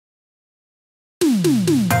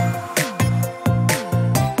Welcome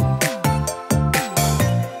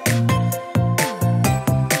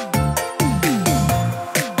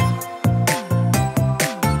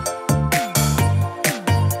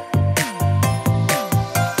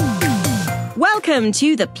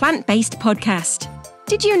to the Plant-Based Podcast.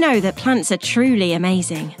 Did you know that plants are truly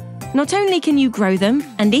amazing? Not only can you grow them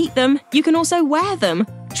and eat them, you can also wear them,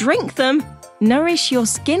 drink them, nourish your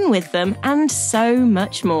skin with them, and so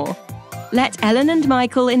much more. Let Ellen and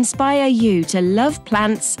Michael inspire you to love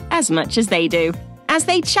plants as much as they do, as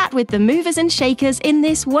they chat with the movers and shakers in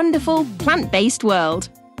this wonderful plant-based world.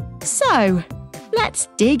 So, let's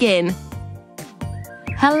dig in.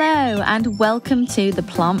 Hello and welcome to the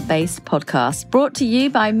Plant-Based Podcast, brought to you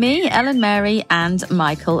by me, Ellen Mary, and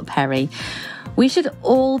Michael Perry. We should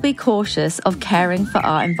all be cautious of caring for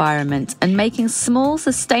our environment and making small,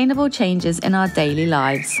 sustainable changes in our daily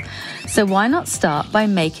lives. So why not start by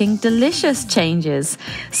making delicious changes?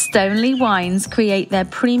 Stoneleigh Wines create their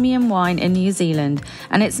premium wine in New Zealand,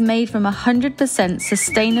 and it's made from 100%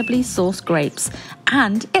 sustainably sourced grapes,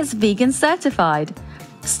 and it's vegan certified.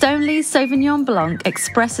 Stoneleigh Sauvignon Blanc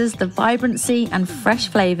expresses the vibrancy and fresh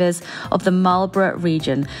flavours of the Marlborough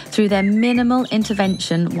region through their minimal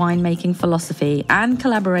intervention winemaking philosophy and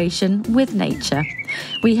collaboration with nature.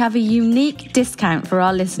 We have a unique discount for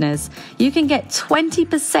our listeners. You can get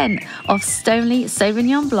 20% off Stoneleigh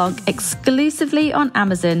Sauvignon Blanc exclusively on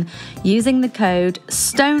Amazon using the code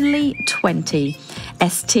STONELEIGH20,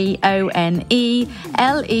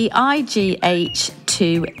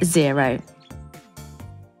 STONELEIGH20.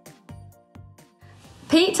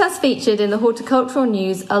 Peat has featured in the horticultural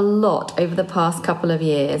news a lot over the past couple of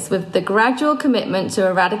years, with the gradual commitment to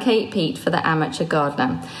eradicate peat for the amateur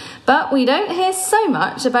gardener. But we don't hear so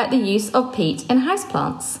much about the use of peat in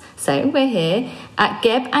houseplants. So we're here at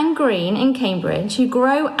Geb and Green in Cambridge, who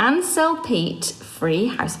grow and sell peat-free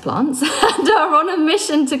houseplants and are on a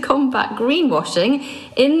mission to combat greenwashing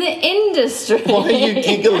in the industry. Why are you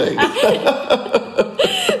giggling?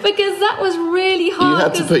 Because that was really hard. You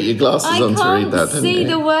had to put your glasses on to read that, didn't you? I can't see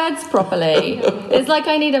the words properly. It's like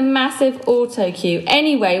I need a massive auto cue.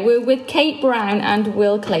 Anyway, we're with Kate Brown and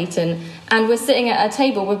Will Clayton, and we're sitting at a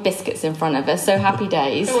table with biscuits in front of us, so happy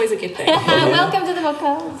days. Always a good thing. Welcome to the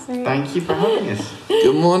podcast. Thank you for having us.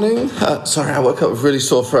 Good morning. Sorry, I woke up with a really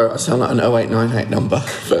sore throat. I sound like an 0898 number,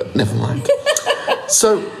 but never mind.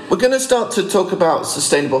 So we're going to start to talk about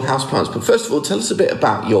sustainable houseplants, but first of all, tell us a bit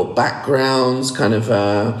about your backgrounds, kind of,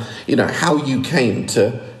 how you came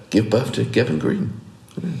to give birth to Geb and Green.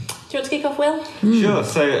 Do you want to kick off, Will? Sure.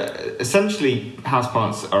 So essentially,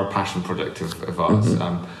 houseplants are a passion project of ours.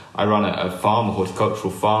 Mm-hmm. I run a farm, a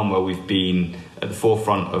horticultural farm, where we've been at the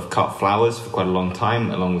forefront of cut flowers for quite a long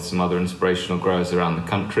time, along with some other inspirational growers around the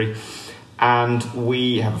country. And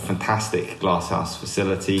we have a fantastic glasshouse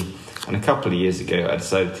facility. And a couple of years ago, I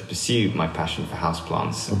decided to pursue my passion for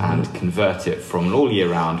houseplants and convert it from an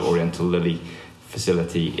all-year-round Oriental lily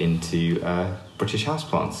facility into British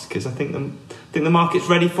houseplants, because I think the market's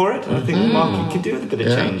ready for it, and I think the market could do with a bit of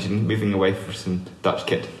change and moving away from some Dutch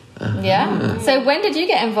kit. So when did you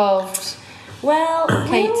get involved? Well,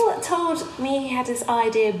 Kate? Will told me he had this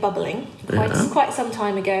idea bubbling quite some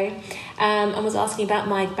time ago, and was asking about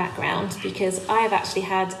my background, because I have actually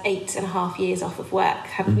had 8.5 years off of work,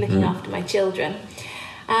 looking after my children,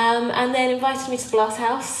 and then invited me to the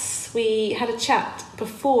glasshouse. We had a chat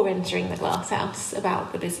before entering the glasshouse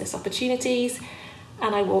about the business opportunities,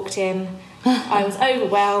 and I walked in. I was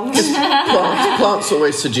overwhelmed. Plants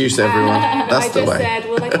always seduce everyone. That's the way. I just said,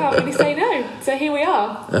 well, I can't really say no. So here we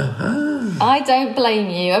are. I don't blame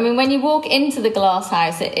you. I mean, when you walk into the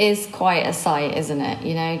glasshouse, it is quite a sight, isn't it?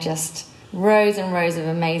 You know, just rows and rows of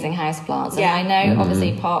amazing houseplants. And I know,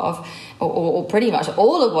 obviously, part of, or pretty much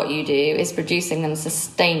all of what you do is producing them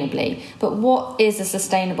sustainably. But what is a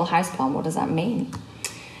sustainable houseplant? What does that mean?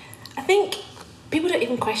 I think people don't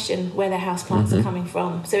even question where their houseplants are coming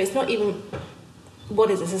from. So it's not even what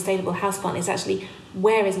is a sustainable houseplant. It's actually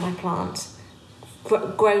where is my plant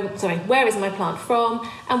where is my plant from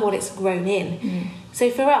and what it's grown in.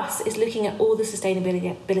 So for us, it's looking at all the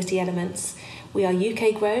sustainability elements. We are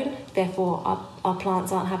UK grown, therefore our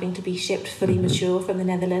plants aren't having to be shipped fully mature from the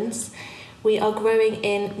Netherlands. We are growing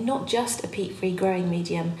in not just a peat-free growing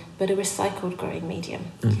medium, but a recycled growing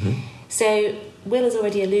medium. So Will has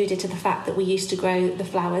already alluded to the fact that we used to grow the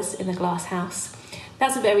flowers in the glass house.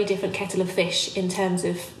 That's a very different kettle of fish in terms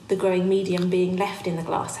of the growing medium being left in the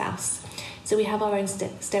glass house. So we have our own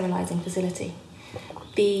sterilising facility.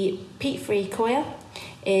 The peat-free coir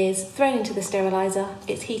is thrown into the steriliser,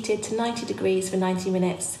 it's heated to 90 degrees for 90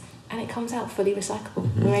 minutes, and it comes out fully recyclable.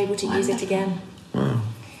 We're able to use it again.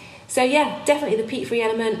 So yeah, definitely the peat-free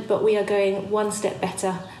element, but we are going one step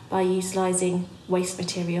better by utilising waste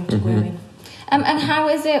material to grow in. And how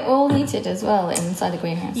is it all heated as well inside the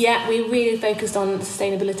greenhouse? Yeah, we really focused on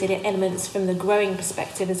sustainability elements from the growing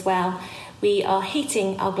perspective as well. We are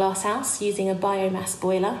heating our glasshouse using a biomass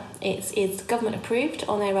boiler. It's government approved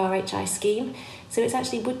on their RHI scheme. So it's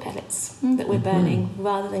actually wood pellets that we're burning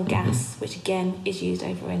rather than gas, which again is used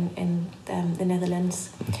over in the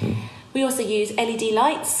Netherlands. We also use LED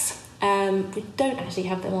lights. We don't actually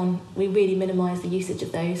have them on. We really minimise the usage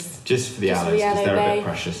of those. Just for the aloes, because they're a bit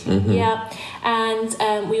precious. Yeah,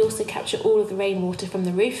 and we also capture all of the rainwater from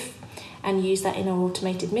the roof and use that in our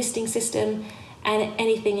automated misting system. And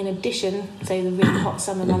anything in addition, so the really hot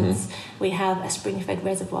summer months, we have a spring-fed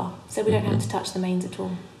reservoir, so we don't have to touch the mains at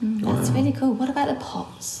all. That's really cool. What about the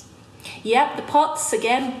pots? Yep, the pots,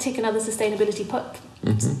 again, tick another sustainability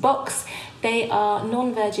box. They are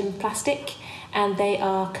non-virgin plastic and they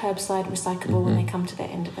are curbside recyclable when they come to the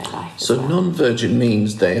end of their life. So non-virgin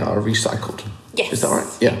means they are recycled? Yes. Is that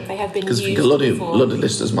right? Yeah. They have been used because a lot of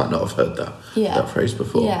listeners might not have heard that phrase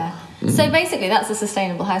before. Yeah. So basically, that's a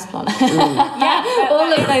sustainable houseplant.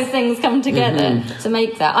 All of those things come together to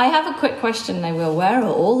make that. I have a quick question, though, Will. Where are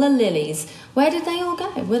all the lilies? Where did they all go?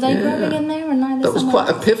 Were they growing in there and neither? That was quite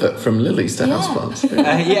a pivot from lilies to houseplants.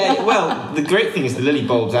 Well, the great thing is the lily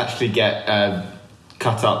bulbs actually get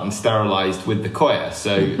cut up and sterilised with the coir.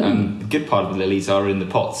 So the good part of the lilies are in the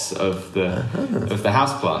pots of the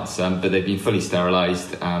houseplants, but they've been fully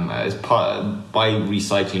sterilised as part by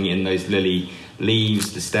recycling in those lily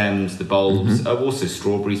leaves, the stems, the bulbs, also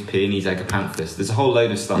strawberries, peonies, agapanthus. There's a whole load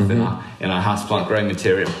of stuff in our houseplant growing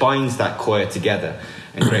material. It binds that coir together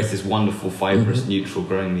and creates this wonderful fibrous neutral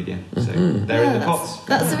growing medium. So they're in the pots.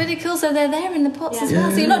 That's really cool. So they're there in the pots as well.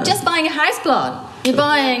 So you're not just buying a houseplant. You're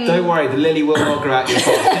buying... Don't worry, the lily will not grow out your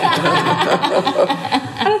pot.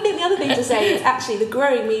 And I think the other thing to say is actually the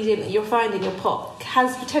growing medium that you'll find in your pot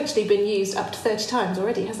has potentially been used up to 30 times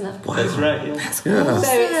already, hasn't it? Wow. That's right, yeah. That's awesome.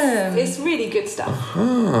 So it's really good stuff.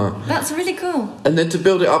 That's really cool. And then to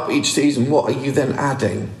build it up each season, what are you then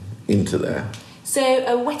adding into there? So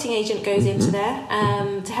a wetting agent goes into there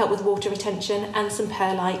to help with water retention and some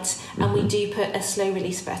perlite, and we do put a slow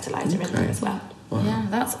release fertiliser in there as well. Wow. Yeah,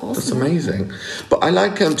 that's awesome. That's amazing. But I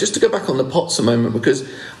like, just to go back on the pots a moment, because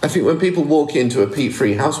I think when people walk into a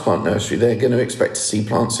peat-free houseplant nursery, they're going to expect to see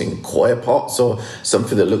plants in coir pots or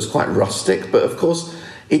something that looks quite rustic. But of course,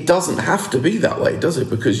 it doesn't have to be that way, does it?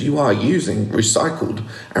 Because you are using recycled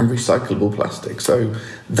and recyclable plastic. So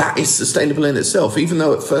that is sustainable in itself, even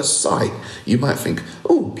though at first sight you might think,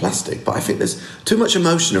 oh, plastic. But I think there's too much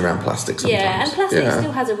emotion around plastic sometimes. Yeah, and plastic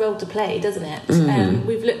still has a role to play, doesn't it?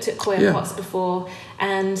 We've looked at coir pots before,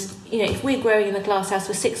 and if we're growing in the glasshouse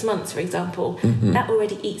for 6 months, for example, that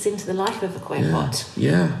already eats into the life of a coir pot.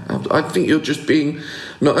 Yeah, I think you're just being...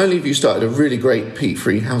 Not only have you started a really great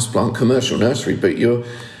peat-free houseplant commercial nursery, but you're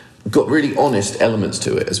got really honest elements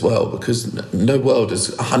to it as well, because no world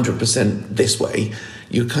is 100% this way.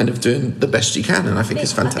 You're kind of doing the best you can, and I think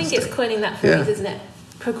it's fantastic. I think it's coining that phrase, isn't it?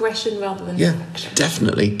 Progression rather than perfection.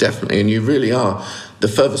 Definitely, and you really are the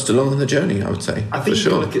furthest along on the journey, I would say. I think for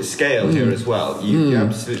sure. You look at scale here as well. You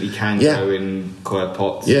absolutely can go in coir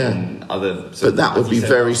pots and other... But that would be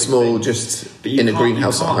very small, just in a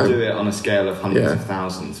greenhouse at home. You can't do it on a scale of hundreds of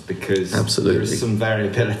thousands, because there is some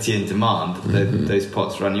variability in demand that those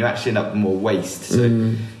pots run. You actually end up with more waste.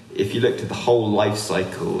 So if you looked at the whole life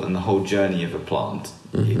cycle and the whole journey of a plant,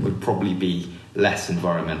 it would probably be less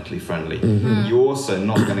environmentally friendly. You're also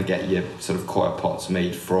not going to get your sort of coir pots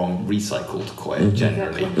made from recycled coir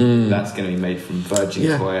generally. That's going to be made from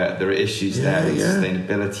virgin coir. There are issues there with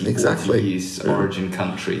sustainability, water use, origin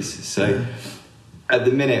countries. So at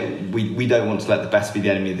the minute, we don't want to let the best be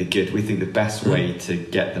the enemy of the good. We think the best way to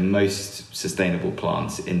get the most sustainable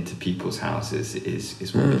plants into people's houses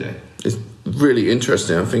is what we do. It's really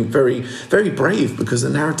interesting. I think very, very brave, because the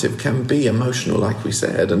narrative can be emotional, like we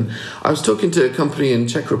said. And I was talking to a company in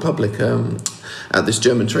Czech Republic at this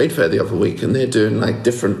German trade fair the other week, and they're doing like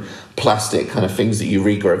different plastic kind of things that you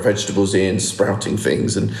regrow vegetables in, sprouting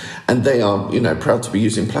things, and they are proud to be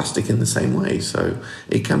using plastic in the same way. So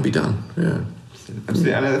it can be done. Yeah.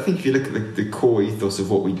 Absolutely, and I think if you look at the core ethos of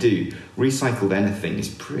what we do, recycled anything is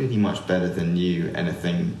pretty much better than new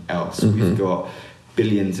anything else. We've got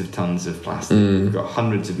billions of tons of plastic, we've got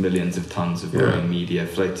hundreds of millions of tons of growing media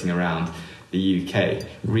floating around the UK.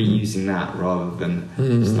 Reusing that rather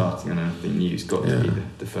than starting on anything new has got to be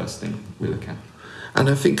the first thing we look at. And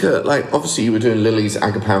I think, obviously you were doing lilies,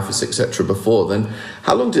 agapanthus, etc. before. Then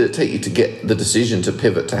how long did it take you to get the decision to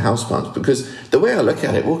pivot to houseplants? Because the way I look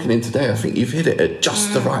at it, walking in today, I think you've hit it at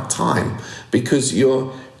just the right time, because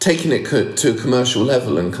you're taking it to a commercial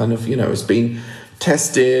level and kind of, it's been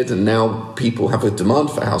tested, and now people have a demand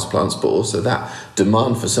for houseplants, but also that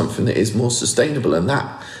demand for something that is more sustainable, and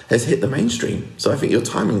that has hit the mainstream. So I think your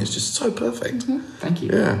timing is just so perfect. Thank you.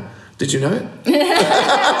 Yeah. Did you know it?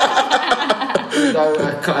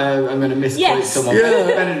 I'm going to misquote someone.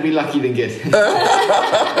 Better to be lucky than good.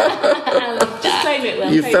 Just claim it,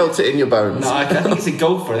 Will. You felt it in your bones. No, I think it's a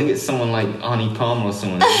golfer. I think it's someone like Arnie Palmer or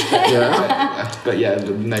someone. But no doubt.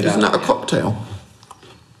 Isn't that a cocktail?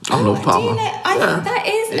 Arnold Palmer. Do you know, I think that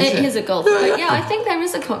it is a golfer. But I think there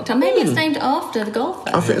is a cocktail. Maybe it's named after the golfer.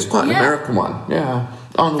 I think it's quite an American one. Yeah.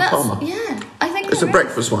 Arnold Palmer. Yeah, I think it's a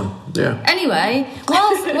breakfast one. Yeah. Anyway,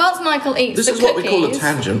 whilst Michael eats this the is cookies, what we call a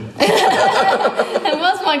tangent. and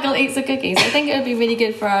whilst Michael eats the cookies, I think it would be really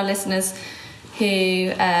good for our listeners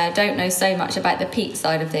who don't know so much about the peat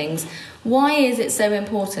side of things. Why is it so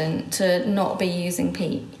important to not be using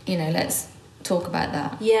peat? Let's talk about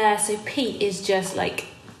that. Yeah, so peat is just like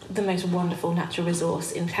the most wonderful natural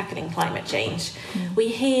resource in tackling climate change. We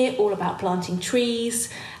hear all about planting trees,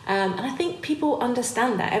 and I think people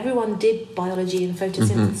understand that. Everyone did biology and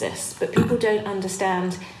photosynthesis, but people don't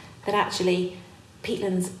understand that actually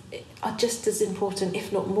peatlands are just as important,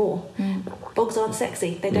 if not more. Bogs aren't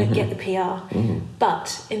sexy, they don't get the PR.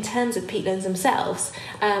 But in terms of peatlands themselves,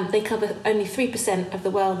 they cover only 3% of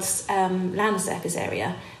the world's land surface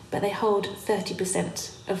area, but they hold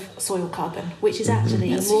 30% of soil carbon, which is actually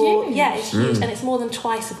more. Huge. Yeah, it's huge, and it's more than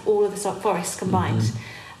twice of all of the forests combined.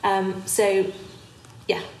 So,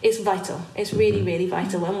 yeah, it's vital. It's really, really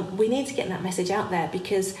vital, and we need to get that message out there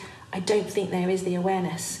because I don't think there is the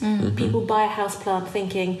awareness. People buy a houseplant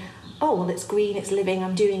thinking, oh, well, it's green, it's living,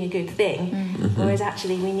 I'm doing a good thing, whereas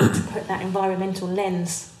actually we need to put that environmental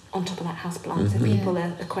lens on top of that houseplant so people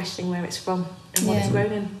are questioning where it's from and what it's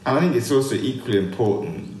grown in. And I think it's also equally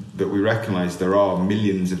important that we recognise there are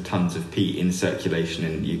millions of tonnes of peat in circulation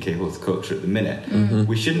in UK horticulture at the minute.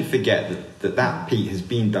 We shouldn't forget that peat has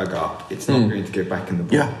been dug up. It's not going to go back in the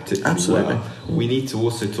bog particularly absolutely. well. We need to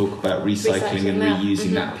also talk about recycling and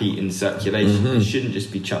reusing that peat in circulation. It shouldn't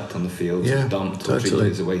just be chucked on the fields, dumped or treated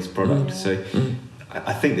as a waste product. So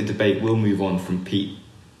I think the debate will move on from peat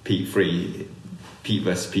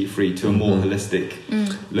versus peat-free to a more holistic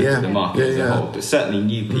look at the market as a whole. But certainly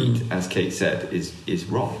new peat, as Kate said, is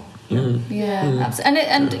wrong. Absolutely.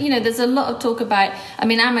 And there's a lot of talk about,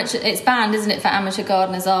 amateur, it's banned, isn't it, for amateur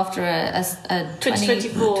gardeners after a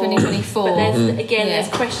 2024. But there's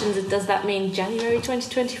questions of, does that mean January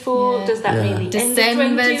 2024? Does that mean the December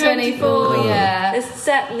end of 2024? There's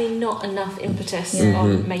certainly not enough impetus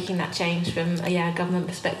on making that change from a government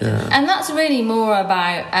perspective. And that's really more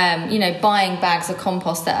about buying bags of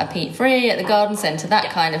compost that are peat free at the garden centre,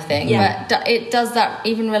 that kind of thing. But does that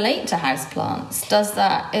even relate to houseplants?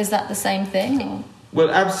 Is that the same thing? Or?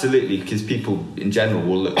 Well, absolutely, because people in general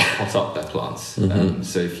will look to pot up their plants.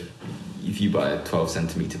 So if you buy a 12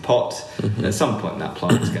 centimetre pot, at some point that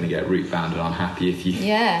plant is going to get root bound and unhappy if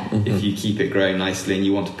you keep it growing nicely and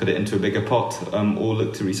you want to put it into a bigger pot, or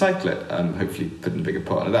look to recycle it, hopefully put in a bigger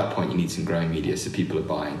pot. And at that point you need some growing media, so people are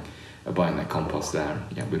buying their compost there.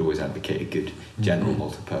 We'd always advocate a good general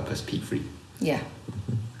multi-purpose peat-free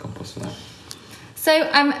compost for that. So,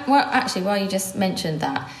 while you just mentioned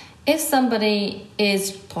that, if somebody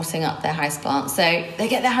is potting up their houseplant, so they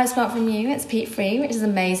get their houseplant from you, it's peat-free, which is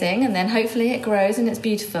amazing, and then hopefully it grows and it's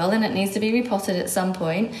beautiful and it needs to be repotted at some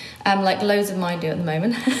point, like loads of mine do at the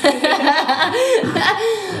moment.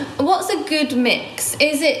 What's a good mix?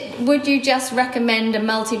 Would you just recommend a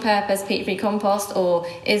multi-purpose peat-free compost, or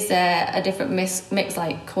is there a different mix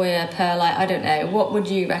like coir, perlite? I don't know. What would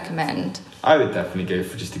you recommend? I would definitely go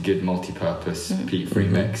for just a good multi-purpose peat-free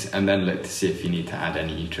mix, and then look to see if you need to add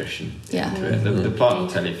any nutrition into it. The plant will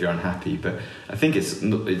tell you if you're unhappy, but I think it's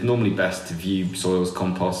normally best to view soils,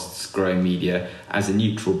 composts, growing media as a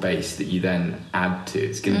neutral base that you then add to.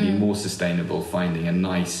 It's going to be more sustainable finding a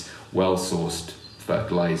nice, well-sourced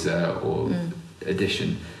fertiliser or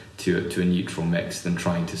addition to a neutral mix than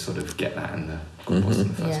trying to sort of get that in the compost in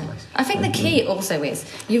the first place. I think the key also is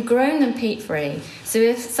you've grown them peat-free, so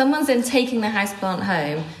if someone's then taking their houseplant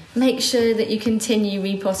home, make sure that you continue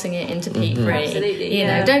repotting it into peat-free. Absolutely,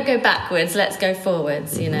 don't go backwards, let's go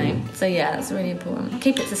forwards, So that's really important.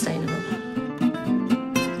 Keep it sustainable.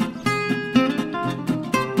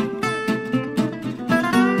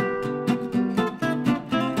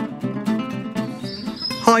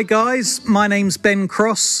 Hi guys, my name's Ben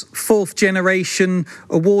Cross, 4th generation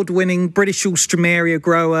award-winning British Austramaria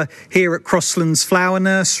grower here at Crosslands Flower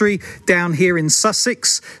Nursery down here in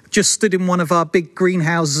Sussex. Just stood in one of our big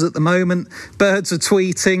greenhouses at the moment. Birds are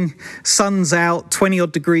tweeting, sun's out, 20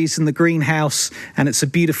 odd degrees in the greenhouse, and it's a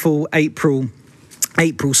beautiful April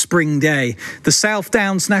spring day. The South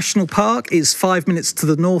Downs National Park is 5 minutes to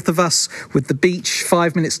the north of us, with the beach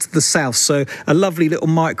 5 minutes to the south. So a lovely little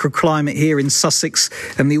microclimate here in Sussex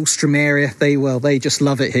and the Ulstrom area. They just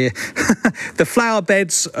love it here. The flower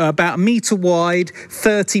beds are about 1 metre wide,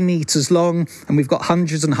 30 metres long, and we've got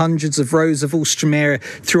hundreds and hundreds of rows of Ulstrom area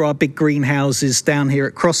through our big greenhouses down here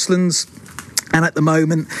at Crosslands. And at the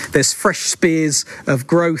moment, there's fresh spears of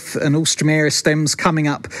growth and Ulstrom stems coming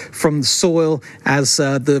up from the soil as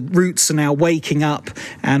the roots are now waking up,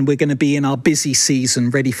 and we're going to be in our busy season,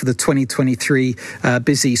 ready for the 2023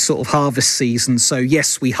 busy sort of harvest season. So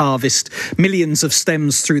yes, we harvest millions of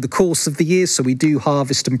stems through the course of the year, so we do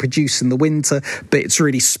harvest and produce in the winter, but it's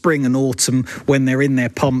really spring and autumn when they're in their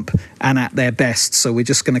pomp and at their best. So we're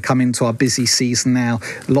just going to come into our busy season now.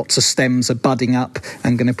 Lots of stems are budding up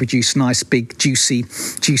and going to produce nice big juicy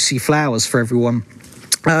flowers for everyone.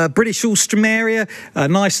 British Ulstrom area,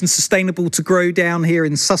 nice and sustainable to grow down here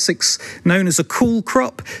in Sussex, known as a cool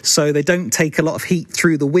crop, so they don't take a lot of heat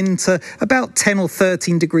through the winter. About 10 or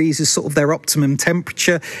 13 degrees is sort of their optimum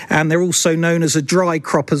temperature, and they're also known as a dry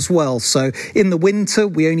crop as well. So in the winter,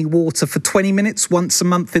 we only water for 20 minutes once a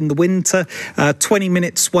month in the winter, 20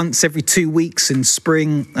 minutes once every 2 weeks in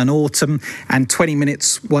spring and autumn, and 20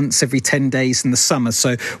 minutes once every 10 days in the summer.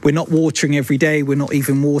 So we're not watering every day, we're not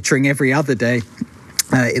even watering every other day.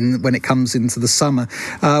 When it comes into the summer.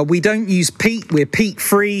 We don't use peat, we're peat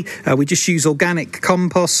free, we just use organic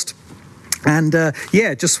compost. And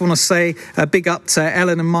just want to say a big up to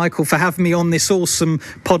Ellen and Michael for having me on this awesome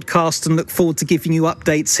podcast, and look forward to giving you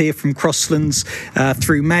updates here from Crosslands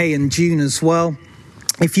through May and June as well.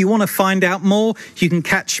 If you want to find out more, you can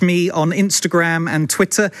catch me on Instagram and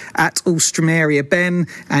Twitter at Ulstrom Area Ben,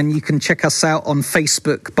 and you can check us out on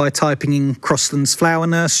Facebook by typing in Crosslands Flower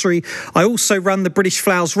Nursery. I also run the British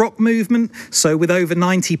Flowers Rock movement, so with over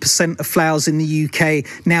 90% of flowers in the UK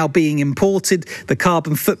now being imported, the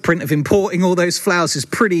carbon footprint of importing all those flowers is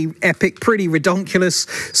pretty epic, pretty redonkulous.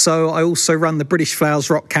 So I also run the British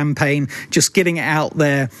Flowers Rock campaign, just getting it out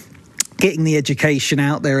there, getting the education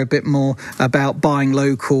out there a bit more about buying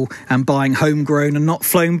local and buying homegrown and not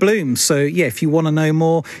flown blooms. So yeah, if you want to know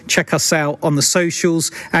more, check us out on the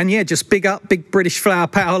socials. And yeah, just big British Flower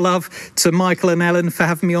Power love to Michael and Ellen for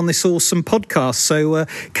having me on this awesome podcast. So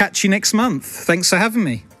catch you next month. Thanks for having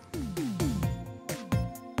me.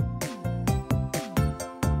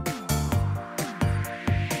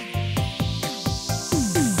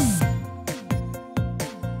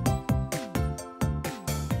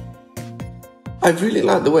 I really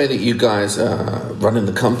like the way that you guys are running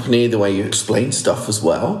the company, the way you explain stuff as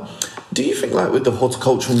well. Do you think, like with the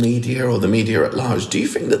horticultural media or the media at large, do you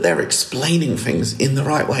think that they're explaining things in the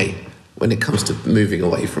right way when it comes to moving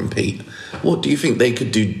away from peat? What do you think they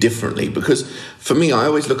could do differently? Because for me, I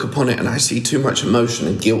always look upon it and I see too much emotion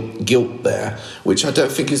and guilt there, which I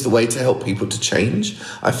don't think is the way to help people to change.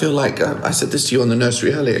 I feel like, I said this to you on the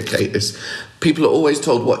nursery earlier, Kate, is people are always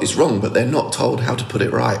told what is wrong, but they're not told how to put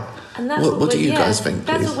it right. And that's what do you guys think,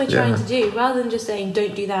 That's please? what we're trying to do. Rather than just saying,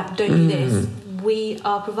 don't do that, don't do this, we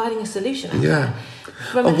are providing a solution. Yeah.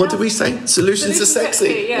 What did we say? Solutions are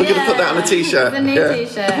sexy. Yeah. We're going to put that on a T-shirt. The new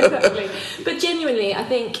T-shirt. Exactly. But genuinely, I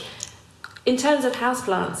think in terms of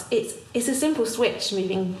houseplants, it's a simple switch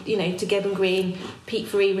moving, to Geb and Green,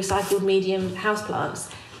 peat-free, recycled medium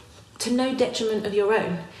houseplants, to no detriment of your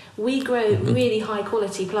own. We grow really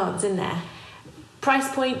high-quality plants in there.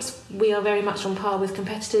 Price points, we are very much on par with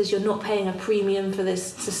competitors. You're not paying a premium for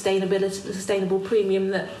this sustainable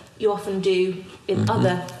premium that you often do in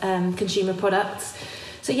other consumer products.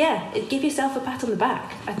 So yeah, give yourself a pat on the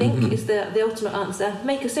back, I think, is the ultimate answer.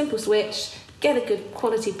 Make a simple switch, get a good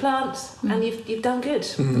quality plant, and you've done good.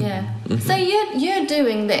 Yeah. So you're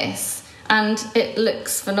doing this, and it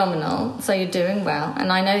looks phenomenal, so you're doing well.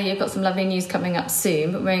 And I know you've got some lovely news coming up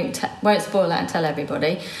soon, but we won't spoil that and tell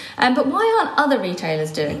everybody. But why aren't other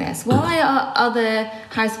retailers doing this? Why are other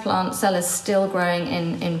houseplant sellers still growing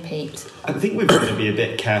in peat? I think we've got to be a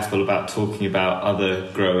bit careful about talking about other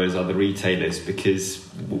growers, other retailers, because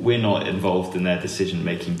we're not involved in their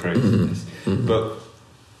decision-making process. But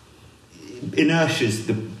inertia is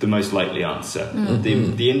the most likely answer.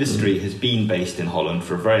 The industry has been based in Holland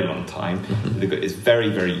for a very long time. It's very,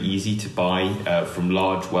 very easy to buy from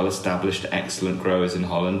large, well-established, excellent growers in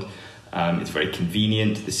Holland. It's very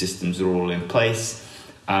convenient. The systems are all in place.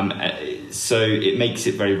 So it makes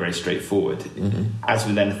it very, very straightforward. As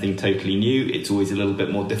with anything totally new, it's always a little bit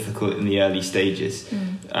more difficult in the early stages.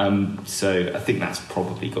 So I think that's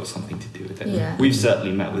probably got something to do with it. Yeah. We've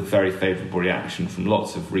certainly met with very favourable reaction from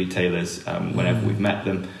lots of retailers whenever we've met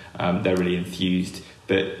them. They're really enthused.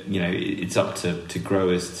 But, you know, it's up to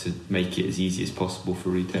growers to make it as easy as possible for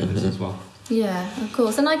retailers as well. Yeah, of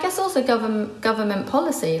course. And I guess also government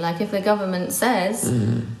policy. Like if the government says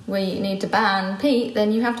we need to ban peat,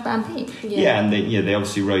 then you have to ban peat. Yeah, and they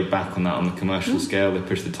obviously rode back on that on the commercial scale. They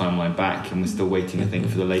pushed the timeline back, and we're still waiting, I think,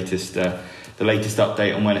 for the latest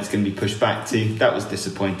update on when it's going to be pushed back to. That was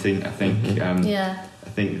disappointing, I think. I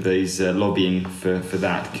think those lobbying for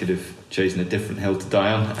that could have chosen a different hill to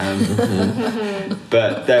die on.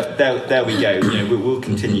 But there we go. You know, we'll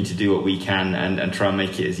continue to do what we can and try and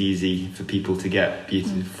make it as easy for people to get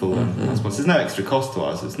beautiful houseplants. There's no extra cost to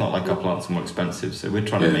us. It's not like our plants are more expensive. So we're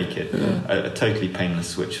trying to make it a totally painless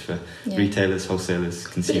switch for retailers, wholesalers,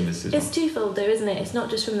 consumers as well. It's twofold though, isn't it? It's not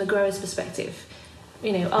just from the grower's perspective.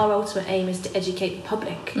 You know, our ultimate aim is to educate the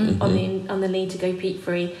public on the need to go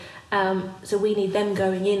peat-free. So we need them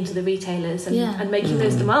going into the retailers and making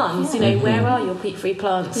those demands. You know, where are your peat-free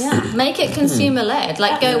plants? Yeah, make it consumer-led.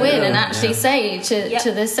 Like go in and actually say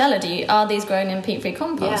to the seller, are these grown in peat-free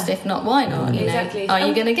compost? If not, why not? You know, are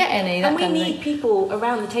you going to get any? And we need people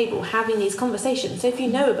around the table having these conversations. So if you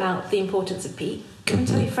know about the importance of peat, go and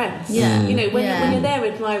tell your friends. Yeah. You know, when you're there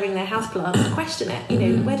admiring their houseplants, question it. You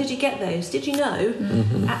know, where did you get those? Did you know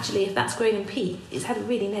actually if that's grown in peat, it's had a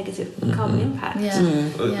really negative carbon impact?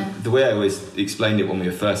 The way I always explained it when we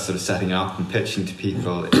were first sort of setting up and pitching to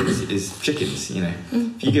people is chickens. You know,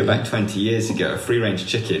 if you go back 20 years ago, a free-range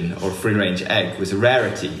chicken or a free-range egg was a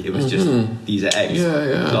rarity. It was just these are eggs,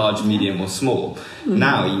 large, medium, or small.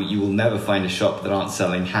 Now you will never find a shop that aren't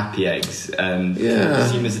selling happy eggs, and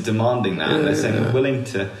consumers are demanding that. And they're saying they're willing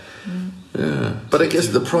to. But I guess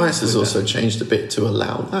the price has also changed a bit to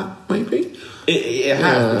allow that, maybe. It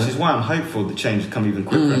has, which is why I'm hopeful that change will come even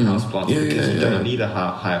quicker in houseplants because you don't need a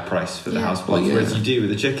higher price for the houseplants, whereas you do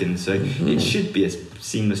with the chicken. So it should be a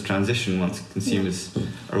seamless transition once consumers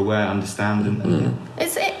are aware, understand, and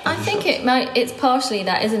I think it's partially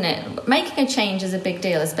that, isn't it? Making a change is a big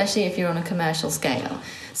deal, especially if you're on a commercial scale.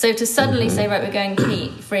 So to suddenly say, right, we're going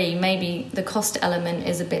peat-free, maybe the cost element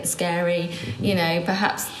is a bit scary, you know,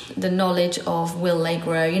 perhaps the knowledge of will they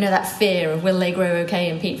grow, you know, that fear of will they grow okay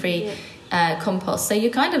in peat-free compost. So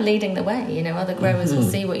you're kind of leading the way, you know, other growers will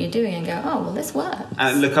see what you're doing and go, oh, well, this works.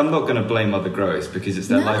 And look, I'm not going to blame other growers because it's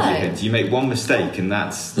their livelihoods. You make one mistake and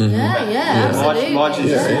that's... absolutely. Margins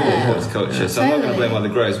are small in horticulture, so I'm not going to blame other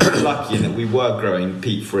growers. We're lucky in that we were growing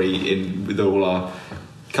peat-free with all our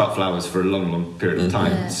cut flowers for a long period of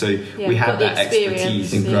time. So we had that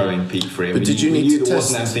expertise in growing peat-free. But did you need to test? There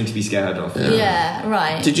wasn't anything to be scared of.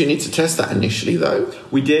 Right. Did you need to test that initially, though?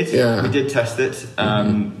 We did. We did test it.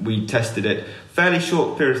 We tested it fairly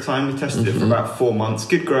short period of time. We tested it for about 4 months.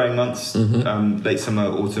 Good growing months, late summer,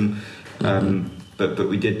 autumn. But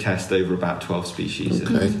we did test over about 12 species.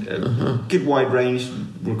 Good wide range,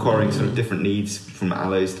 requiring sort of different needs, from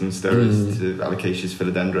aloes to monsteras to alocasias,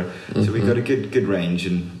 philodendra. So we got a good range,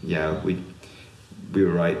 and we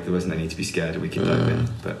were right. There wasn't any to be scared. We could dive in.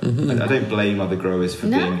 But I don't blame other growers for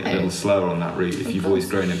being a little slower on that route. If you've always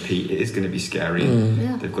grown in peat, it is going to be scary.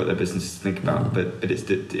 And they've got their business to think about. But it is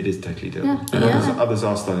totally doable. And others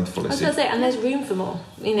are starting to follow suit. I was going to say, and there's room for more.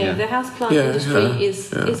 You know, the houseplant industry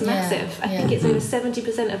is massive. I think it's over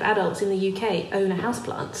 70% of adults in the UK own a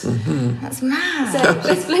houseplant. That's mad. So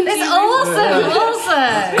there's awesome.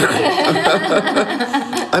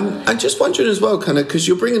 I'm just wondering as well, kind of, because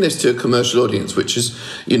you're bringing this to a commercial audience, which is,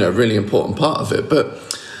 you know, a really important part of it. But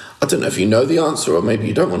I don't know if you know the answer, or maybe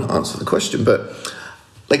you don't want to answer the question. But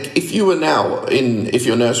like, if you were if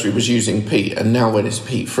your nursery was using peat, and now when it's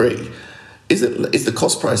peat free, is the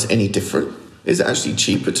cost price any different? Is it actually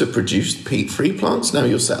cheaper to produce peat free plants now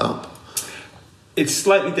you're set up? It's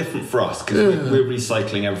slightly different for us because we're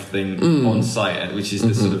recycling everything on site, which is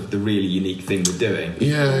the sort of the really unique thing we're doing.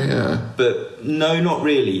 But no, not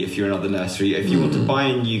really. If you're another nursery, if you want to buy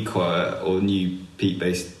a new coir or new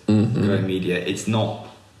peat-based growing media, it's not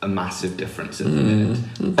a massive difference at the minute.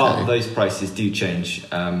 But those prices do change.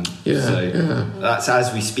 That's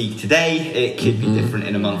as we speak today. It could be different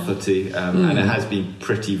in a month or two, and it has been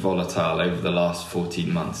pretty volatile over the last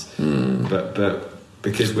 14 months. But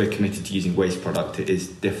because we're committed to using waste product, it is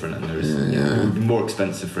different, and it would be more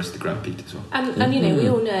expensive for us to grow peat as well. And you know, we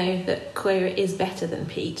all know that coir is better than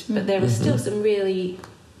peat, but there are still some really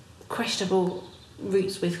questionable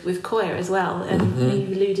routes with Koya as well, and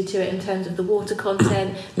you alluded to it in terms of the water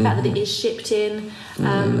content, the fact that it is shipped in,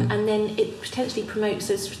 and then it potentially promotes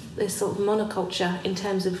this sort of monoculture in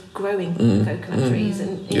terms of growing coconut trees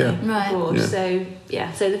and abroad.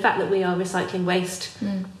 Right. So the fact that we are recycling waste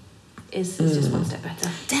is just one step better.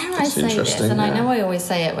 Dare I say this, and I know I always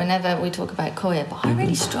say it whenever we talk about Koya, but I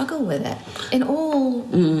really struggle with it in all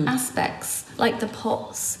aspects, like the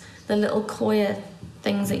pots, the little Koya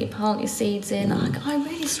things that you plant your seeds in. I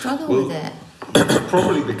really struggle with it.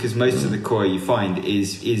 Probably because most of the Koya you find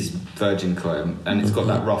is virgin Koya, and it's got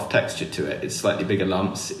that rough texture to it. It's slightly bigger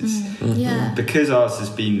lumps. It's, because ours has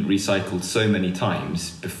been recycled so many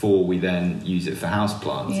times before we then use it for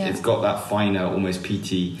houseplants. It's got that finer, almost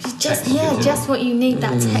peaty texture. Just what you need.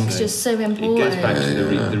 That texture is so important. It goes back to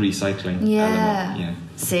the recycling element.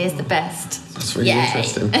 See, it's the best. That's really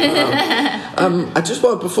interesting. I just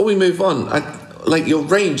want, before we move on, like your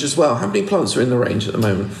range as well. How many plants are in the range at the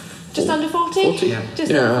moment? Just under 40?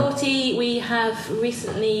 Under 40. We have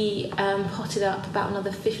recently potted up about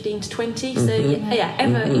another 15 to 20. So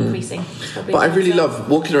ever increasing. But I really love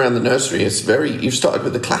walking around the nursery. You've started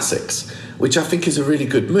with the classics, which I think is a really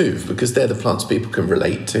good move because they're the plants people can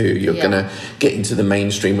relate to. You're going to get into the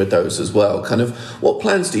mainstream with those as well. Kind of, what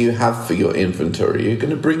plans do you have for your inventory? Are you going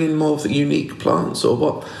to bring in more of the unique plants, or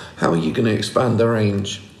what? How are you going to expand the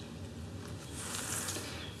range?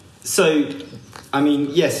 So, I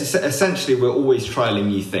mean, yes, essentially we're always trialling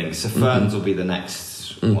new things. So ferns will be the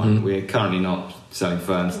next one. We're currently not selling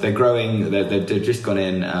ferns. They're growing, they've just gone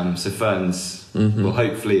in. So ferns will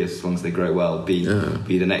hopefully, as long as they grow well, be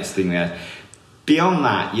the next thing we add. Beyond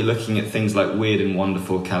that, you're looking at things like weird and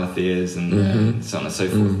wonderful calatheas and so on and so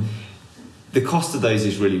forth. The cost of those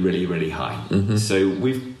is really, really, really high. So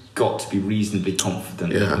we've got to be reasonably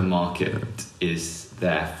confident that the market is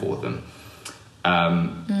there for them.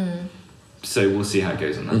 So we'll see how it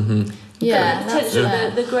goes on that.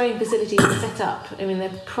 The growing facilities are set up. I mean, they're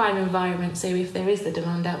prime environment, so if there is the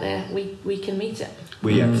demand out there, we can meet it.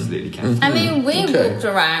 We absolutely can. I mean, we walked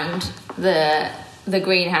around the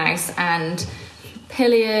greenhouse and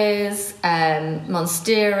pillias,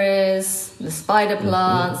 monsteras, the spider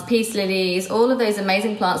plants, peace lilies, all of those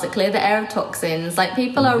amazing plants that clear the air of toxins. Like,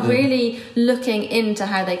 people are really looking into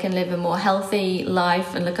how they can live a more healthy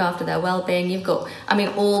life and look after their well-being. You've got, I mean,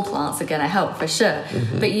 all plants are going to help for sure,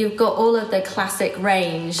 but you've got all of the classic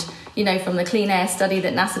range, you know, from the clean air study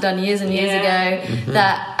that NASA done years and years ago,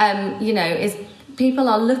 that you know, is people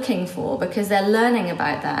are looking for, because they're learning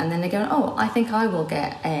about that, and then they're going, oh, I think I will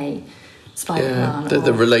get a spider plant. They're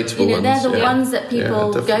the relatable ones. They're the ones that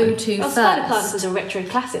people go to first. Spider plants is a retro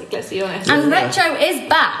classic, let's be honest. And retro is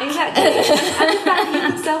back. Exactly. And in fact, you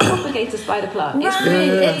can self-propagate a spider plant. It's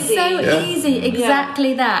really easy. It's so easy.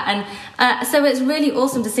 Exactly that. And so it's really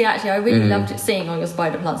awesome to see. Actually, I really loved seeing all your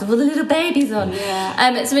spider plants with all the little babies on.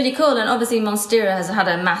 It's really cool. And obviously Monstera has had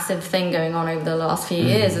a massive thing going on over the last few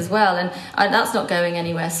years as well, and that's not going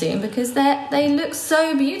anywhere soon, because they look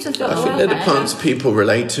so beautiful. I think they're the plants people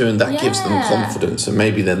relate to, and that gives them confidence, and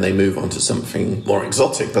maybe then they move on to something more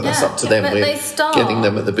exotic, but that's up to them. We're getting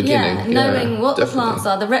them at the beginning. Knowing what the plants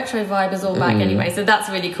are. The retro vibe is all back anyway, so that's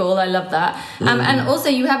really cool. I love that. And also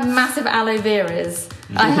you have massive aloe veras.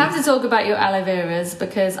 I have to talk about your aloe veras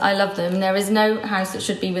because I love them. There is no house that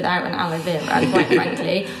should be without an aloe vera, quite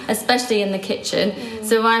frankly, especially in the kitchen.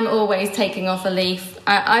 So I'm always taking off a leaf.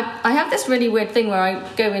 I have this really weird thing where I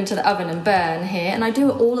go into the oven and burn here, and I do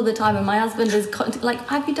it all of the time, and my husband is like,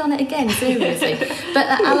 have you done it again? Seriously.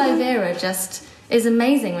 But the aloe vera just is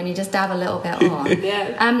amazing when you just dab a little bit on.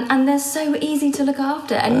 And they're so easy to look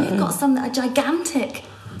after, and you've got some that are gigantic.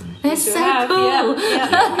 They're so cool.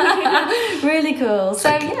 Really cool. So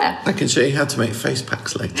I can show you how to make face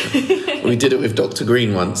packs later. We did it with Dr.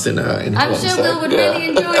 Green once in I'm sure Will would really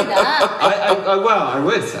enjoy that. I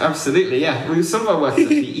would, absolutely, some of our workers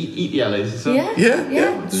actually eat the aloes as well.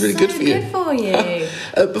 It's really good for you. Good for you.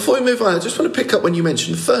 Before we move on, I just want to pick up when you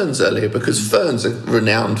mentioned ferns earlier, because ferns are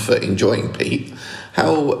renowned for enjoying peat.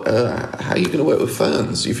 How are you going to work with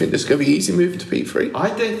ferns? Do you think this is going to be easy moving to peat-free? I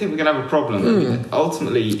don't think we're going to have a problem. I mean,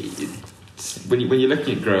 ultimately, when you're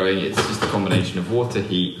looking at growing, it's just a combination of water,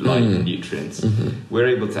 heat, light, and nutrients. We're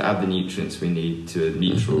able to add the nutrients we need to a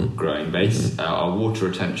neutral growing base. Our water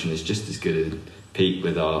retention is just as good as peat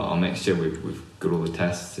with our mixture. We've got all the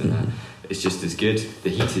tests, and it's just as good. The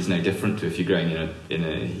heat is no different to if you're growing in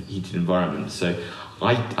a heated environment. So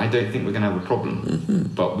I don't think we're going to have a problem,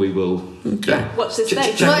 but we will. Watch this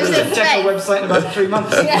space. Check our website in about 3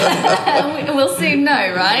 months. We'll soon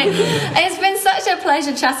know, right? It's been such a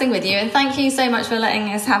pleasure chatting with you, and thank you so much for letting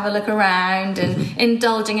us have a look around and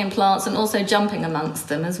indulging in plants and also jumping amongst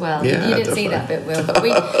them as well. Yeah, you didn't see that bit, Will. But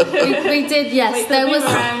we did, yes. There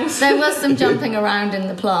was some jumping around in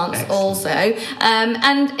the plants also.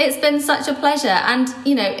 And it's been such a pleasure. And,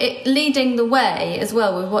 leading the way as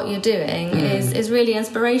well with what you're doing is really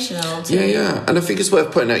inspirational. Yeah. And I think it's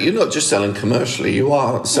worth pointing out, you're not just selling commercially, you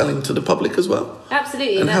are selling to the public as well.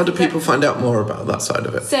 Absolutely. And how do people find out more about that side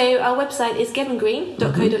of it? So our website is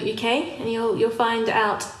gebandgreen.co.uk, and you'll find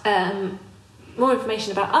out more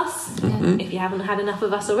information about us, if you haven't had enough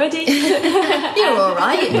of us already. You're all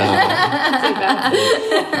right.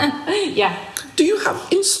 Yeah. Do you have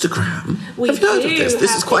Instagram? We I've heard of this.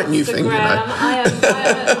 This is quite a new thing, I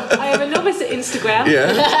am a novice at Instagram.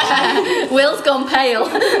 Yeah. Will's gone pale.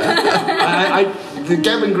 The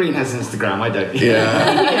Geb and Green has Instagram, I don't.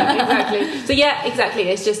 Yeah. Exactly. So exactly.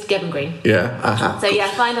 It's just Geb and Green. Yeah. So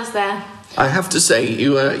find us there. I have to say,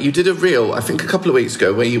 you did a reel, I think a couple of weeks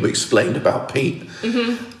ago, where you explained about peat.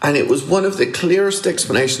 And it was one of the clearest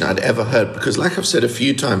explanations I'd ever heard, because like I've said a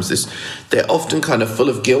few times, they're often kind of full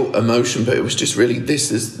of guilt, emotion, but it was just really, this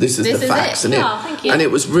is the facts. Thank you. And it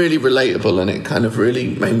was really relatable, and it kind of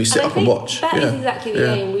really made me sit up and watch. That is exactly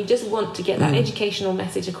the aim. We just want to get that educational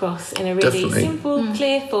message across in a really simple,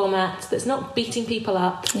 clear format that's not beating people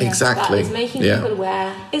up. Exactly. That is making people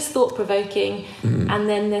aware, is thought-provoking, and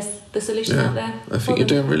then there's the solution out there. I think you're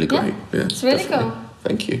doing really great. Yeah, it's really cool.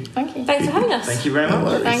 Thank you. Thank you. Thanks for having us. Thank you very much. No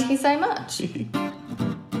worries. Thank you so much.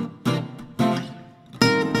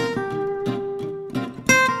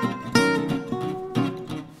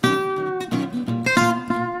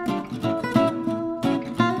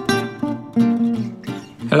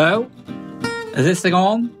 Hello? Is this thing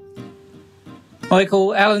on?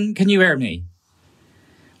 Michael, Ellen, can you hear me?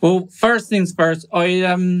 Well, first things first,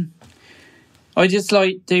 I just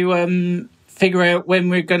like to figure out when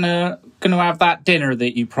we're gonna have that dinner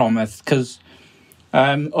that you promised, because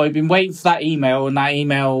I've been waiting for that email, and that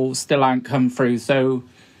email still ain't come through. So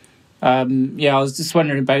I was just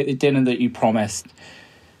wondering about the dinner that you promised.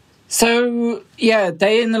 So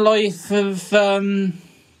day in the life of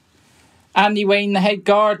Andy Wayne, the head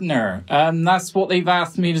gardener. That's what they've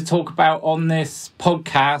asked me to talk about on this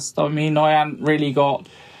podcast. I mean, I haven't really got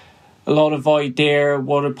a lot of idea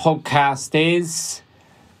what a podcast is.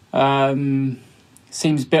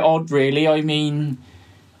 Seems a bit odd, really. I mean,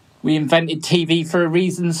 we invented TV for a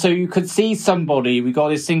reason, so you could see somebody. We got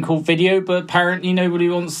this thing called video, but apparently nobody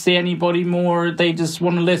wants to see anybody more. They just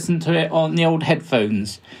want to listen to it on the old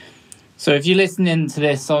headphones. So if you're listening to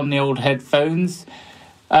this on the old headphones,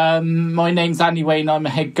 my name's Andy Wayne. I'm a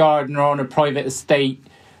head gardener on a private estate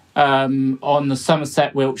on the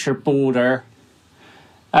Somerset Wiltshire border.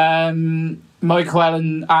 Michael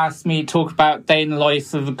Allen asked me to talk about day in the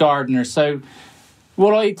life of a gardener. So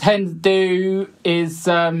what I tend to do is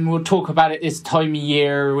we'll talk about it this time of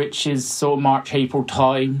year, which is sort of March, April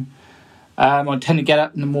time. I tend to get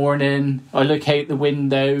up in the morning. I look out the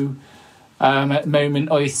window. At the moment,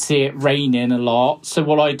 I see it raining a lot. So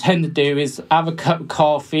what I tend to do is have a cup of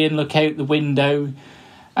coffee and look out the window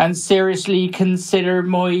and seriously consider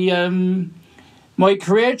my my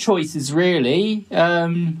career choices, really.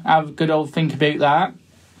 Have a good old think about that.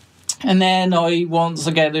 And then once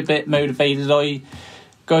I get a bit motivated, I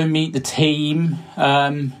go and meet the team.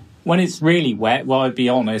 When it's really wet, well, I'll be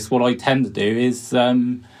honest, what I tend to do is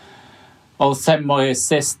I'll send my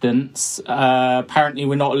assistants. Apparently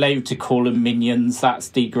we're not allowed to call them minions. That's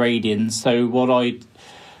degrading. So for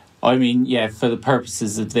the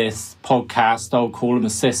purposes of this podcast, I'll call them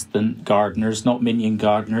assistant gardeners, not minion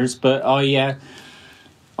gardeners. But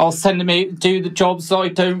I'll send them out to do the jobs that I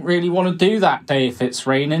don't really want to do that day if it's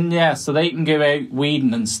raining. Yeah, so they can go out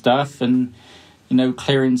weeding and stuff and,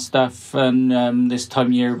 clearing stuff. And this time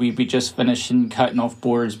of year, we'd be just finishing cutting off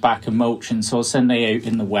borders back and mulching. So I'll send they out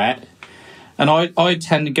in the wet. And I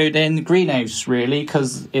tend to go down the greenhouse, really,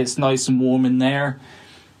 because it's nice and warm in there.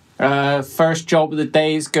 First job of the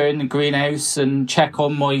day is go in the greenhouse and check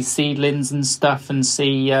on my seedlings and stuff and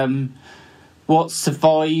see what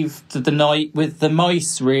survived the night with the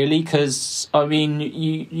mice, really, because,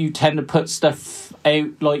 you tend to put stuff out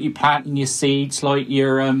like you planting your seeds, like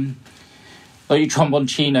your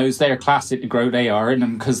tromboncinos. They're classic to grow, they are, in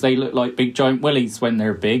them, because they look like big giant willies when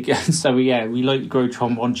they're big. So, we like to grow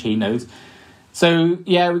tromboncinos. So,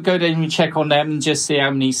 we go down and we check on them and just see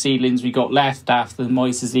how many seedlings we got left after the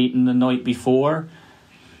mice has eaten the night before.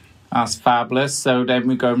 That's fabulous. So then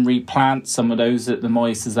we go and replant some of those that the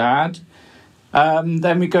mice has had.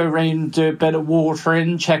 Then we go around and do a bit of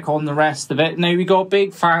watering, check on the rest of it. Now, we got a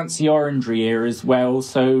big fancy orangery here as well.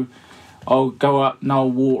 So I'll go up and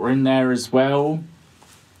I'll water in there as well.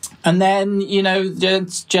 And then, you know,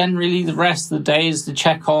 just generally the rest of the day is to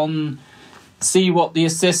check on, see what the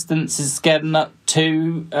assistance is getting up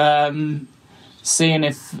to, seeing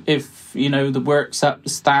if you know, the work's up to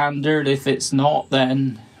standard. If it's not,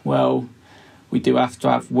 then, well, we do have to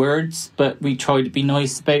have words, but we try to be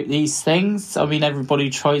nice about these things. I mean, everybody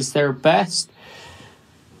tries their best.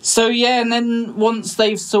 So, yeah, and then once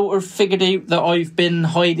they've sort of figured out that I've been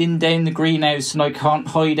hiding down the greenhouse and I can't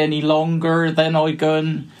hide any longer, then I go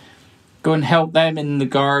and help them in the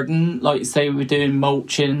garden. Like, say, we're doing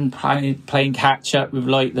mulching, playing catch-up with,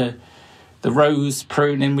 like, the rose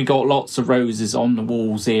pruning. We got lots of roses on the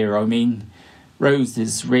walls here. I mean,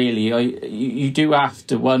 roses, really, you do have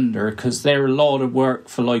to wonder, because they're a lot of work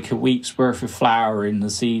for like a week's worth of flower in the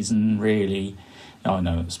season, really. I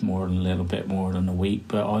know it's a little bit more than a week,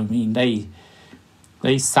 but I mean, they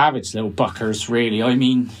savage little buckers, really. I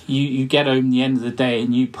mean, you get home the end of the day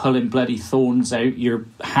and you pulling bloody thorns out your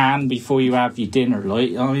hand before you have your dinner.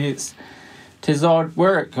 Like, I mean, tis hard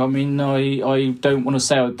work. I mean, I don't want to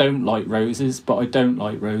say I don't like roses, but I don't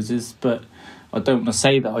like roses, but I don't want to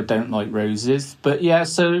say that I don't like roses. But yeah,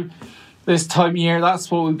 so this time of year,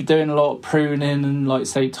 that's what we'll be doing, a lot of pruning and, like,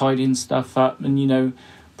 say, tidying stuff up and, you know,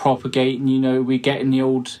 propagating. You know, we're getting the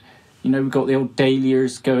old, you know, we've got the old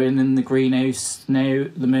dahlias going in the greenhouse now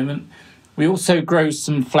at the moment. We also grow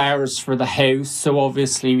some flowers for the house. So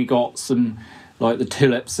obviously we got some, like, the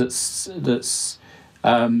tulips that's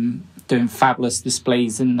doing fabulous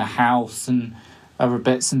displays in the house and other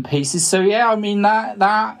bits and pieces. So yeah, I mean,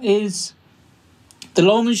 that is the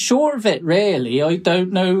long and short of it, really. I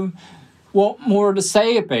don't know what more to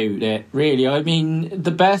say about it, really. I mean,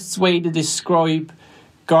 the best way to describe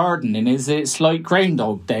gardening is it's like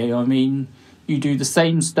Groundhog Day. I mean, you do the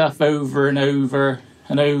same stuff over and over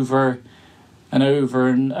and over and over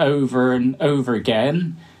and over and over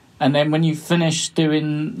again. And then when you finish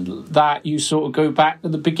doing that, you sort of go back to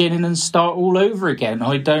the beginning and start all over again.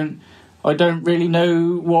 I don't really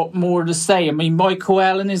know what more to say. I mean, Michael,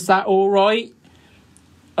 Ellen, is that all right?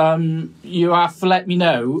 You have to let me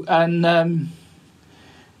know. And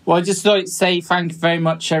well, I'd just like to say thank you very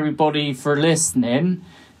much, everybody, for listening.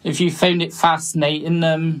 If you found it fascinating,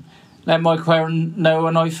 let Michael, Ellen know,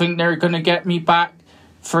 and I think they're going to get me back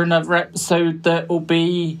for another episode that will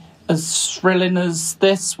be as thrilling as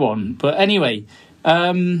this one. But anyway,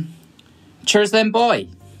 cheers then, bye.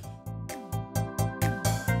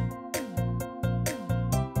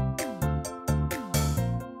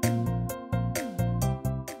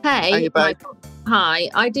 Hey, Michael. Hi.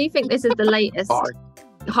 I do think this is the latest.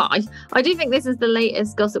 Hi. I do think this is the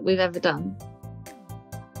latest gossip we've ever done.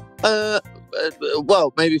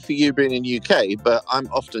 Well, maybe for you being in UK, but I'm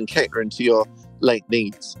often catering to your late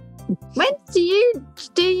needs. When do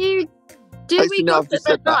we gossip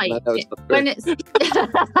at night? When it's the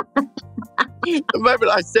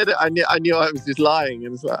moment I said it, I knew I was just lying,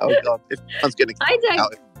 and it's like, oh god, if someone's going to. I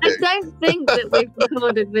don't think that we've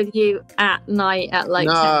recorded with you at night at like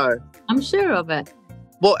 10. I'm sure of it.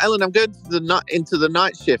 Well, Ellen, I'm going into the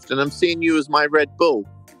night shift, and I'm seeing you as my Red Bull.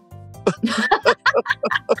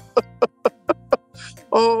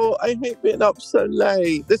 Oh, I hate being up so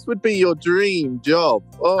late. This would be your dream job.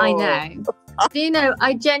 Oh. I know. Do you know,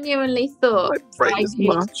 I genuinely thought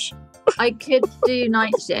I could do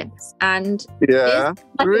night shifts. And yeah,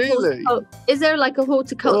 really? Is there like a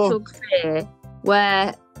horticultural career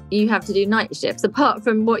where you have to do night shifts apart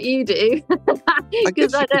from what you do? I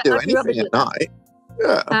guess you could do anything at night.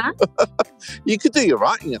 Yeah. Huh? You could do your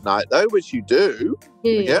writing at night though, which you do.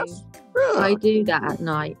 Yes. Yeah. I do that at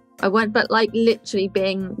night. I won't, but like literally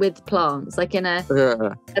being with plants, like in a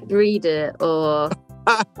breeder or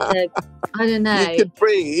I don't know. You could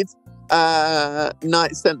breed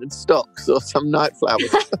night-scented stocks or some night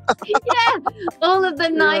flowers. Yeah, all of the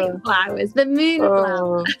night flowers, the moon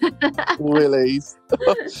flowers. Willies.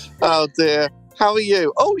 Oh dear. How are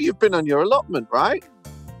you? Oh, you've been on your allotment, right?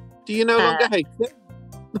 Do you no longer hate it?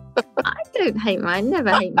 I don't hate mine.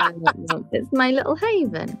 Never hate my allotment. It's my little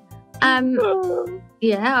haven.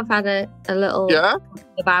 Yeah, I've had a little of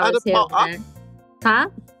hours here and there. Huh?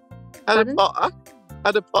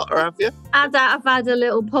 Had a potter, have you? I've had a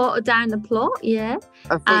little potter down the plot, yeah.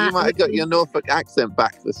 I thought you might have got your Norfolk accent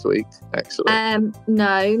back this week, actually.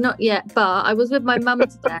 No, not yet, but I was with my mum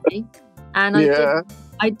today and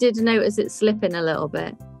I did notice it slipping a little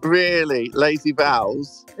bit. Really? Lazy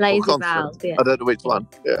vowels? Lazy vowels, yeah. I don't know which one.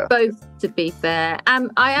 Yeah. Both, to be fair. I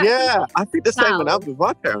think the same when I was with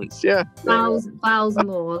my parents, yeah. Vowels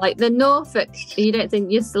more. Like the Norfolk, you don't think,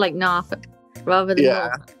 used to like Norfolk rather than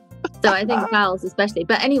Norfolk. So I think vowels especially.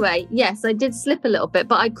 But anyway, yes, I did slip a little bit,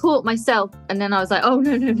 but I caught myself and then I was like, oh,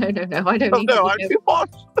 no, I don't need to I'm too posh.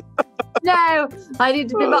 No, I need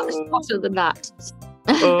to be much posher than that.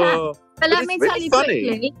 But let me tell you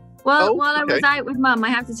quickly, while I was out with Mum, I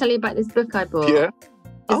have to tell you about this book I bought. Yeah.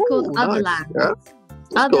 It's called Otherland. Yeah.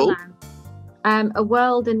 Otherland. A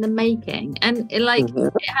World in the Making. And it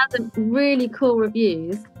has a really cool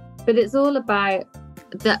reviews, but it's all about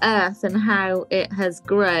the earth and how it has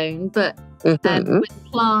grown, but with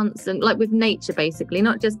plants and like with nature, basically,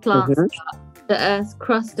 not just plants, but the earth's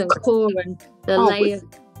crust and core and the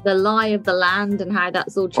lie of the land and how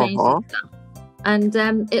that's all changed and stuff. And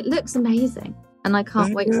it looks amazing, and I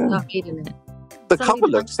can't wait to start reading it. The cover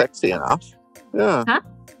looks sexy enough. Yeah. Huh?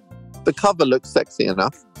 The cover looks sexy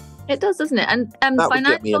enough. It does, doesn't it? And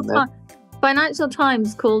Financial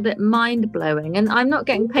Times called it mind-blowing, and I'm not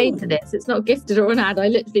getting paid for this. It's not gifted or an ad. I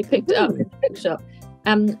literally picked it up in the bookshop.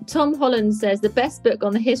 Tom Holland says, the best book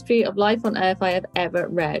on the history of life on Earth I have ever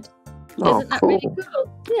read. Isn't that really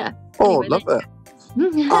cool? Yeah. Oh, love it.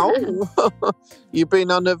 You've been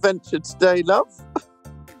on an adventure today, love?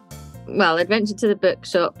 Well, adventure to the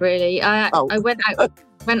bookshop, really. I went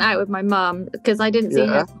out with my mum because I didn't see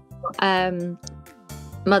her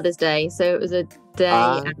Mother's Day, so it was a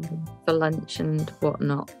day for lunch and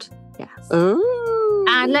whatnot. Yes. Ooh.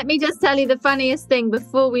 And let me just tell you the funniest thing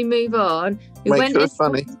before we move on. We went to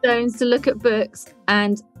Stones to look at books,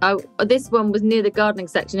 and this one was near the gardening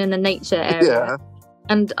section in the nature area. Yeah.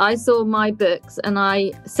 And I saw my books, and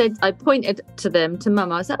I pointed to them to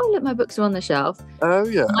Mum. I was like, "Oh, look, my books are on the shelf." Oh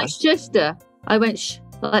yeah. And I shushed her. I went shh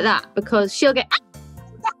like that because she'll get.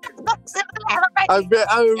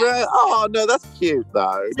 Oh no, that's cute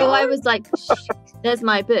though. So I was like, shh, "There's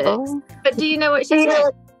my books." Oh. But do you know what she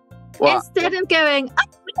said? What? Instead of going,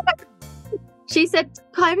 she said,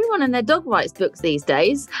 "Everyone and their dog writes books these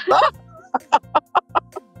days."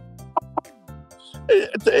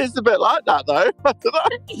 It's a bit like that, though.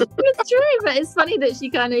 It's true, but it's funny that she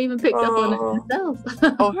kind of even picked up on it herself.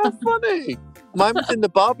 Oh, how funny. Mine was in the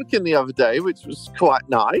Barbican the other day, which was quite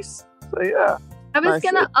nice. So, yeah. I was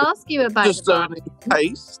going to ask you about just learning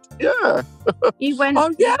taste. Yeah. You went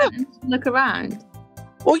and look around.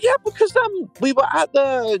 Well, yeah, because we were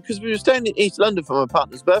because we were staying in East London for my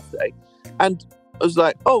partner's birthday, and I was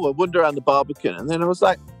like, oh, I wander around the Barbican, and then I was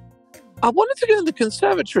like, I wanted to go in the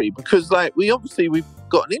conservatory because, like, we've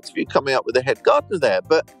got an interview coming up with the head gardener there,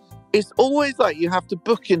 but it's always like you have to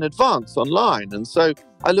book in advance online. And so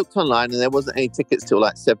I looked online and there wasn't any tickets till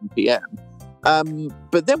like 7 p.m.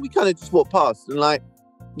 But then we kind of just walked past and, like,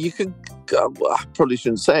 you can, well, I probably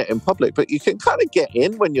shouldn't say it in public, but you can kind of get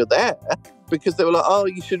in when you're there because they were like, oh,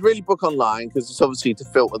 you should really book online because it's obviously to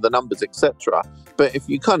filter the numbers, etc. But if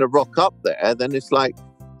you kind of rock up there, then it's like,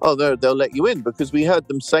 oh, they'll let you in, because we heard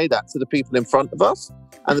them say that to the people in front of us,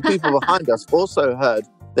 and the people behind us also heard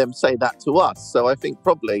them say that to us. So I think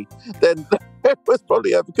probably then it was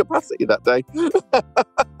probably overcapacity that day.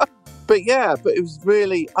 But it was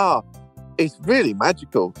really, it's really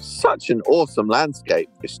magical. Such an awesome landscape.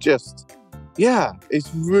 It's just, it's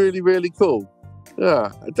really, really cool.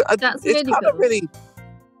 Yeah. That's really cool.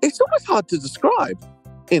 It's almost hard to describe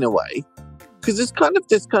in a way, because it's kind of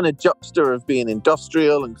this kind of juxta of being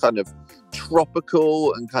industrial and kind of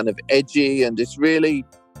tropical and kind of edgy, and it's really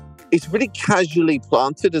casually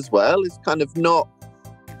planted as well. It's kind of not,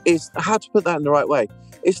 it's how to put that in the right way.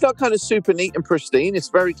 It's not kind of super neat and pristine. It's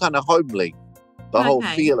very kind of homely. The whole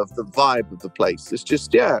feel of the vibe of the place. It's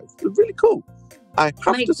just, it's really cool. I have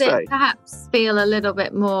to say. Makes it perhaps feel a little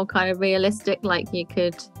bit more kind of realistic, like you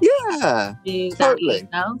could do totally. That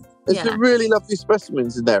yourself. There's some really lovely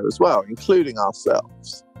specimens in there as well, including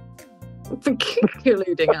ourselves.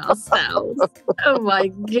 Including ourselves. Oh my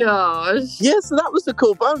gosh. Yeah, so that was a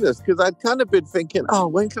cool bonus, because I'd kind of been thinking, oh,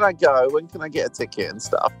 when can I go? When can I get a ticket and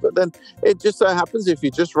stuff? But then it just so happens if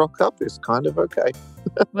you just rock up, it's kind of okay.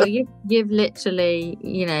 Well, you've literally,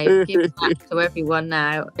 given back to everyone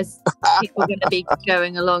now. People are going to be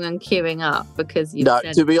going along and queuing up because you. No,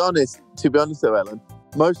 to be honest though, Ellen,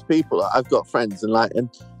 most people, I've got friends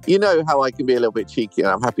and you know how I can be a little bit cheeky, and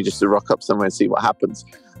I'm happy just to rock up somewhere and see what happens.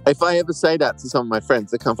 If I ever say that to some of my friends,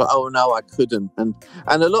 they come from, oh no, I couldn't, and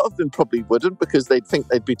a lot of them probably wouldn't, because they'd think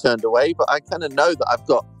they'd be turned away. But I kind of know that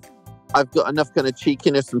I've got enough kind of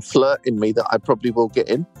cheekiness and flirt in me that I probably will get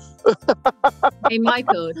in. Hey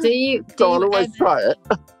Michael, I'll always try it.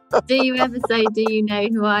 Do you ever say, do you know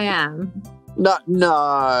who I am? No,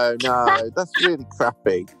 that's really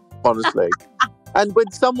crappy, honestly. And when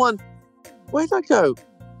where'd I go?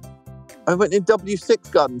 I went in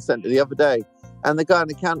W6 Garden Centre the other day, and the guy on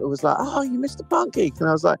the counter was like, oh, you Mr. Plant Geek? And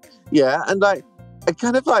I was like, yeah. And I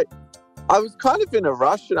kind of I was kind of in a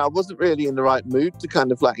rush and I wasn't really in the right mood to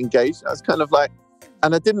kind of like engage. I was kind of like,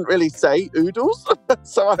 and I didn't really say oodles.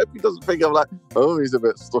 So I hope he doesn't think I'm like, oh, he's a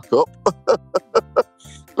bit stuck up.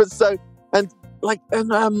 But so, and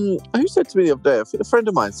who said to me the other day, a friend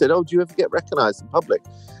of mine said, oh, do you ever get recognised in public?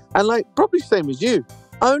 And like, probably same as you,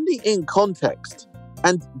 only in context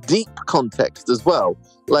and deep context as well.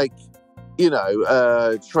 Like, you know,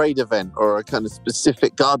 a trade event or a kind of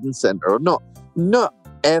specific garden centre, or not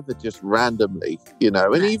ever just randomly, you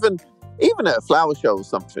know, and even at a flower show or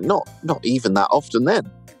something, not even that often then,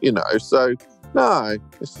 you know. So no,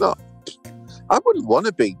 it's not. I wouldn't want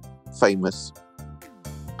to be famous.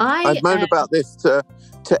 I'd moan about this to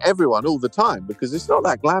everyone all the time because it's not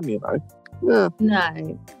that glam, you know. Yeah.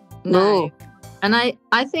 No. And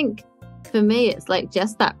I think for me it's like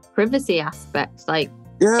just that privacy aspect. Like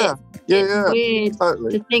it's weird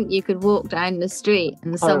to think you could walk down the street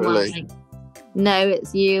and someone like know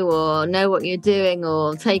it's you or know what you're doing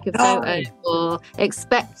or take a photo or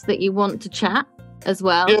expect that you want to chat as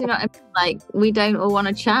well. Do you know what I mean? Like, we don't all want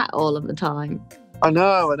to chat all of the time. I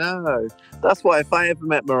know. That's why if I ever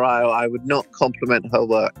met Mariah, I would not compliment her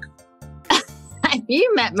work. If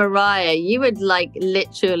you met Mariah, you would like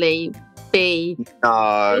literally be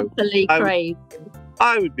totally crazy.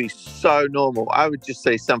 I would be so normal. I would just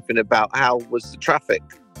say something about how was the traffic.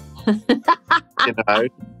 You know?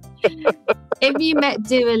 If you met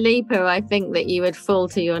Dua Lipa, I think that you would fall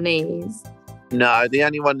to your knees. No, the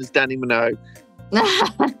only one is Danny Minogue.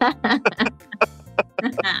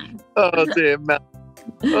 Oh dear, man.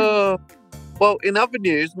 Oh. Well, in other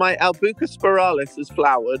news, my Albuca spiralis has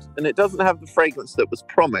flowered and it doesn't have the fragrance that was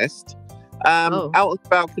promised. Out on the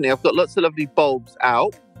balcony, I've got lots of lovely bulbs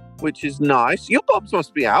out, which is nice. Your bulbs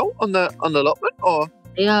must be out on the allotment, or?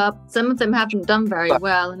 Yeah, some of them haven't done very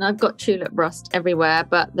well, and I've got tulip rust everywhere,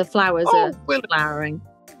 but the flowers are flowering.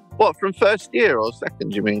 What, from first year or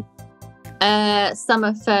second, you mean? Some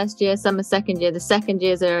are first year, some are second year. The second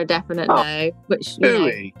years are a definite no, which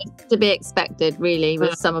is to be expected, really,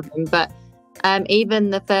 with some of them. But even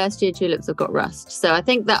the first year tulips have got rust. So I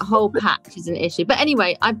think that whole patch is an issue. But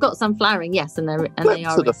anyway, I've got some flowering, yes, and they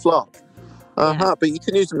are. To the flock. But you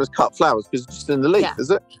can use them as cut flowers because it's just in the leaf,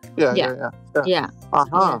 is it? Yeah.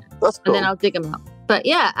 That's cool. And then I'll dig them up. But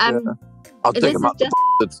I'll dig them up.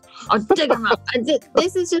 I'll dig them up.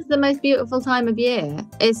 This is just the most beautiful time of year.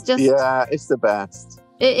 It's just it's the best.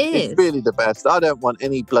 It is. It's really the best. I don't want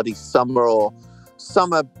any bloody summer or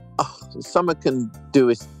summer. Summer can do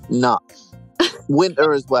its nuts.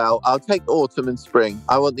 Winter as well. I'll take autumn and spring.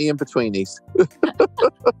 I want the in-betweenies.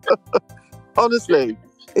 Honestly.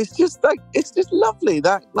 It's just lovely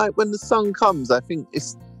that like when the sun comes, I think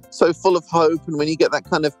it's so full of hope. And when you get that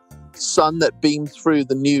kind of sun that beams through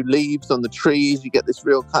the new leaves on the trees, you get this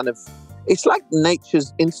real kind of, it's like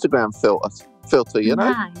nature's Instagram filter, you know?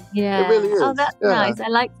 Nice. Yeah. It really is. Oh, that's nice. I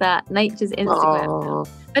like that. Nature's Instagram filter.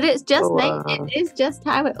 But it's just it is just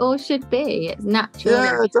how it all should be. It's natural.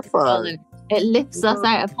 Yeah, definitely. It lifts us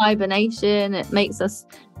out of hibernation. It makes us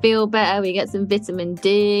feel better. We get some vitamin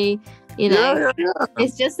D. You know,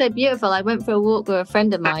 It's just so beautiful. I went for a walk with a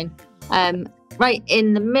friend of mine, right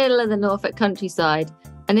in the middle of the Norfolk countryside,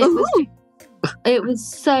 and it was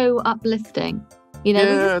so uplifting. You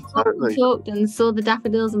know, we talked and saw the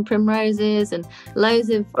daffodils and primroses and loads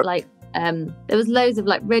of like, there was loads of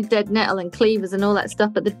like red dead nettle and cleavers and all that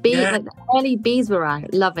stuff. But the bees, like the early bees, were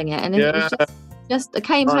out loving it, and it was just I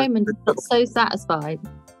came home and just felt so satisfied.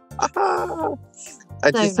 I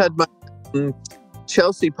just had my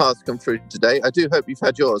Chelsea pass come through today. I do hope you've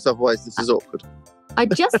had yours, otherwise this is awkward.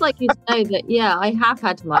 I'd just like you to know that, I have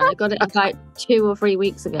had mine. I got it about 2 or 3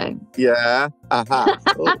 weeks ago. Yeah. No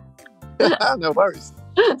worries.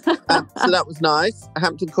 So that was nice.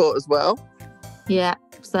 Hampton Court as well. Yeah,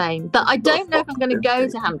 same. But I don't know if I'm going to go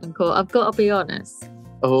to Hampton Court. I've got to be honest.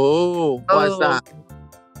 Oh, why is that?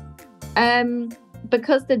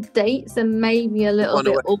 Because the dates are maybe a little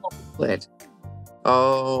bit awkward.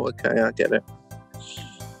 Oh, okay, I get it.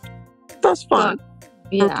 That's fine.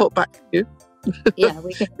 I'll report back to you. Yeah,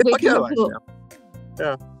 we can report.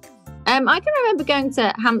 Yeah. I can remember going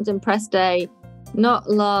to Hampton Press Day, not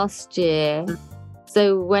last year,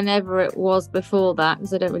 so whenever it was before that,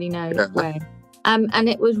 because I don't really know when. And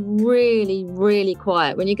it was really, really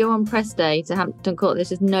quiet. When you go on Press Day to Hampton Court, there's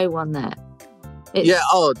just no one there. It's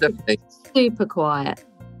definitely. Super quiet.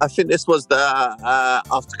 I think this was the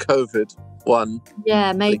after COVID one.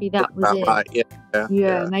 Yeah, maybe that was it. Right.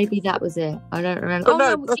 Yeah, maybe that was it. I don't remember.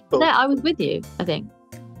 That's cool. I was with you, I think.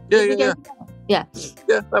 Yeah. Yeah,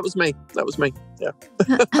 that was me. Yeah.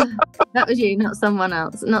 That was you, not someone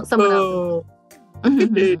else. Not someone else.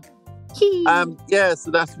 Yeah,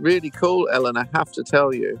 so that's really cool, Ellen, I have to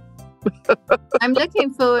tell you. I'm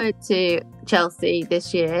looking forward to Chelsea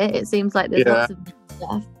this year. It seems like there's lots of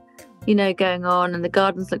stuff, going on, and the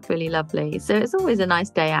gardens look really lovely. So it's always a nice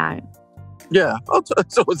day out. Yeah,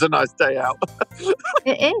 it's always a nice day out.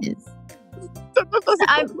 It is. That's a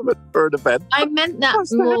compliment for an event. I meant that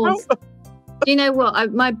more. Do you know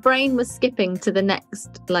what? My brain was skipping to the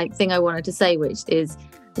next thing I wanted to say, which is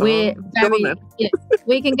we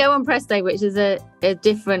can go on press day, which is a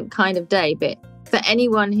different kind of day, but for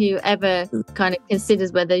anyone who ever kind of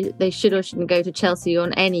considers whether they should or shouldn't go to Chelsea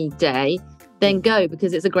on any day, then go,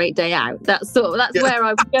 because it's a great day out. That's where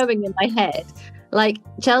I was going in my head.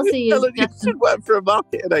 Chelsea is. You should work for a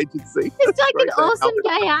marketing agency. It's an awesome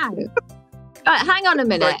day out. Right, hang on a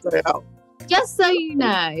minute. Just so you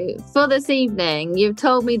know, for this evening, you've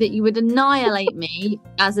told me that you would annihilate me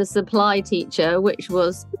as a supply teacher, which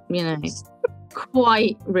was,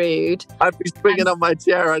 quite rude. I'd be swinging on my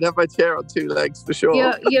chair. I'd have my chair on two legs for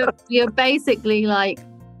sure. You're basically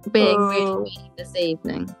being really mean this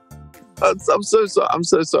evening. I'm so sorry. I'm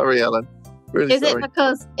so sorry, Ellen. Really sorry.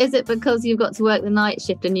 Is it because you've got to work the night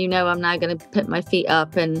shift and I'm now going to put my feet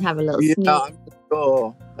up and have a little sneak?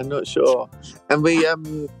 I'm not sure. And we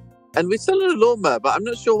we're selling a lawnmower, but I'm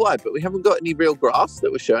not sure why. But we haven't got any real grass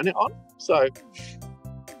that we're showing it on, so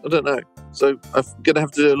I don't know. So I'm going to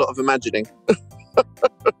have to do a lot of imagining.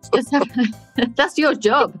 That's your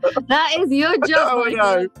job. That is your job. I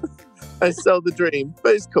know. I sell the dream,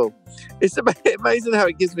 but it's cool. It's amazing how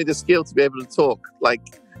it gives me the skill to be able to talk,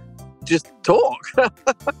 just talk.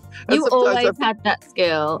 You always had that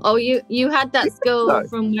skill. Oh, you had that skill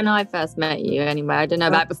from when I first met you anyway. I don't know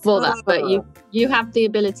about before that, but you have the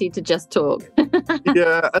ability to just talk.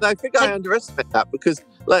 Yeah, and I think I underestimate that because,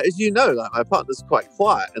 as you know, my partner's quite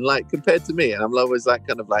quiet and compared to me, and I'm always la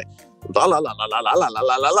la la la la la la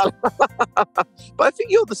la la la. But I think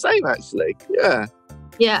you're the same, actually. Yeah.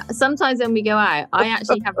 Yeah, sometimes when we go out, I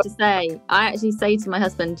actually say to my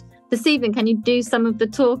husband, this evening, can you do some of the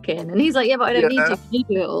talking? And he's like, yeah, but I don't need to. Can you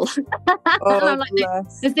do it all? And I'm like,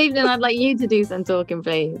 this evening, I'd like you to do some talking,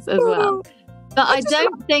 please, as well. But I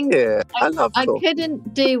don't think I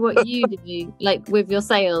couldn't do what you do, with your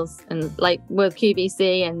sales and with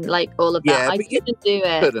QVC and all of that. Yeah, I couldn't do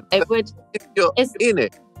it. Couldn't. It would. If you're in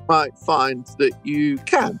it, you might find that you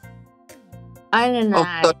can. I don't know.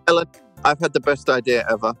 Oh, Ellen, I've had the best idea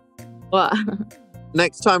ever. What?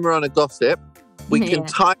 Next time we're on a gossip, we can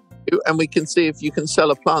type you and we can see if you can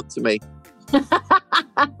sell a plant to me.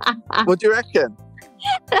 What do you reckon?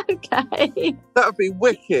 Okay. That would be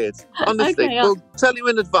wicked. Honestly, Okay, we'll tell you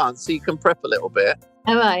in advance so you can prep a little bit.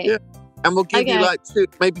 All right. Yeah. And we'll give you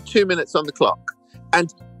maybe 2 minutes on the clock.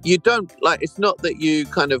 And you don't it's not that you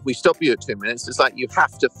we stop you at 2 minutes. It's you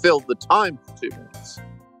have to fill the time for 2 minutes.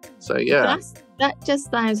 So yeah. That just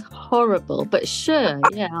sounds horrible, but sure,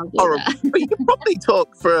 yeah, I'll do that. But you can probably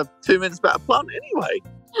talk for 2 minutes about a plant anyway.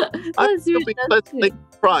 I'll be pleasantly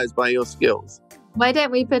surprised by your skills. Why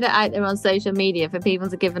don't we put it out there on social media for people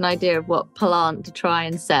to give an idea of what plant to try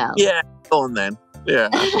and sell? Yeah, go on then. Yeah.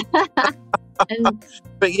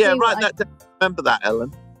 But yeah, write that down. Remember that,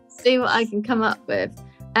 Ellen. See what I can come up with.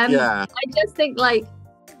 I just think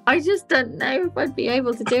I just don't know if I'd be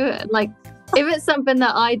able to do it. If it's something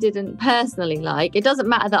that I didn't personally like, it doesn't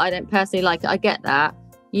matter that I don't personally like it. I get that.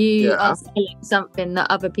 You are selling something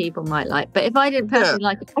that other people might like. But if I didn't personally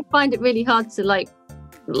like it, I find it really hard to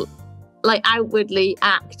outwardly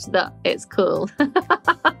act that it's cool.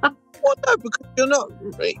 Well, no, because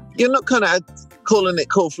you're not kind of calling it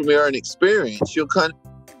cool from your own experience.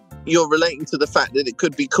 You're relating to the fact that it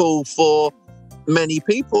could be cool for many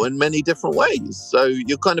people in many different ways. So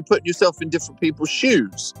you're kind of putting yourself in different people's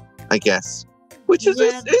shoes, I guess, which is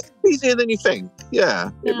it's easier than you think.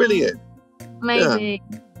 Yeah, it really is. Maybe.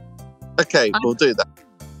 Yeah. Okay, we'll do that.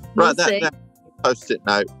 Right, that post-it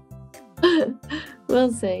note.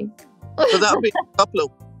 We'll see. So that'll be a couple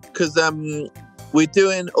of, because we're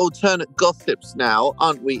doing alternate gossips now,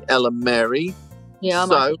 aren't we, Ellen Mary? Yeah,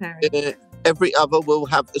 so every other we'll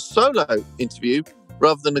have a solo interview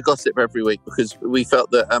rather than a gossip every week, because we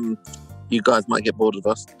felt that you guys might get bored of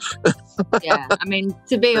us. Yeah, I mean,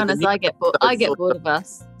 to be honest, I get bored of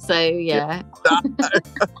us. So yeah.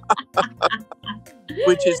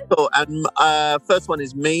 Which is cool. And first one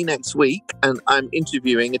is me next week, and I'm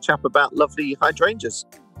interviewing a chap about lovely hydrangeas.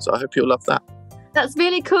 So I hope you'll love that. That's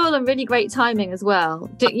really cool and really great timing as well.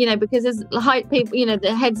 Because there's people,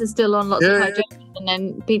 the heads are still on lots of hydrangeas, and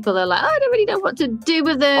then people are like, I don't really know what to do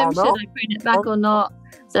with them. Should I bring it back or not?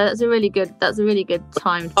 So that's a really good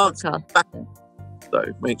timed podcast. So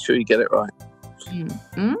make sure you get it right. Yeah,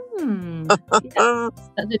 that's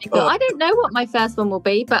really cool. I don't know what my first one will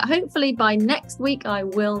be, but hopefully by next week I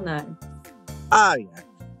will know. Ah, yeah.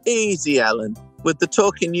 Easy, Ellen. With the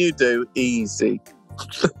talking you do, easy.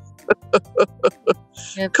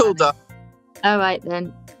 Cool, Doc. All right,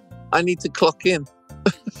 then. I need to clock in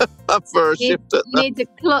for a shift. You need to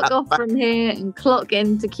clock off from here and clock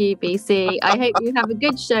into QBC. I hope you have a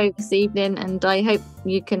good show this evening, and I hope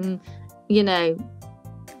you can,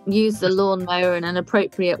 use the lawnmower in an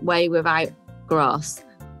appropriate way without grass.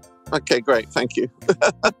 Okay, great. Thank you.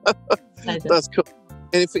 That's cool.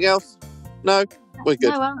 Anything else? No? We're good.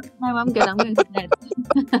 No, I'm good. I'm going to bed.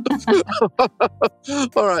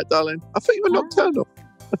 All right, darling. I thought you were nocturnal.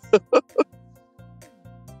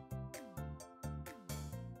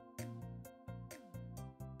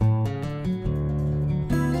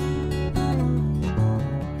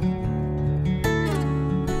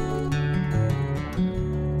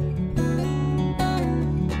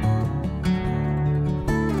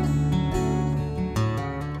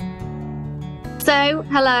 So,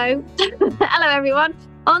 hello. Hello, everyone.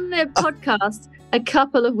 On the podcast a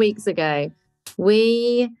couple of weeks ago,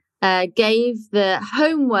 we gave the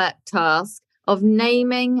homework task of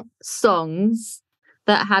naming songs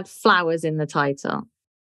that had flowers in the title.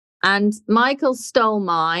 And Michael stole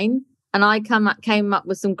mine, and I came up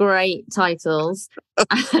with some great titles.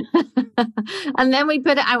 And then we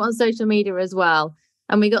put it out on social media as well.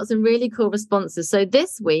 And we got some really cool responses. So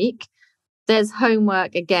this week, there's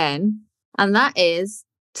homework again. And that is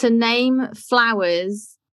to name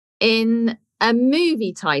flowers in a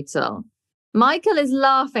movie title. Michael is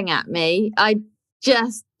laughing at me. I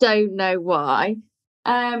just don't know why.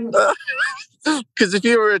 Because if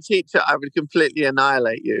you were a teacher, I would completely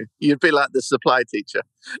annihilate you. You'd be like the supply teacher.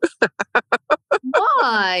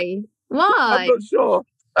 Why? I'm not sure.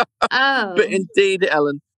 Oh. But indeed,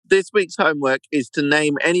 Ellen, this week's homework is to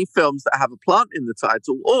name any films that have a plant in the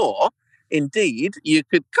title, or indeed, you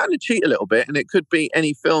could kind of cheat a little bit, and it could be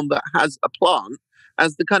any film that has a plant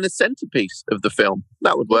as the kind of centerpiece of the film.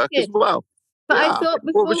 That would work as well. But yeah. I thought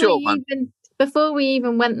before we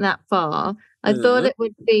even went that far, I thought it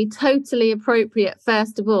would be totally appropriate,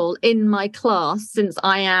 first of all, in my class, since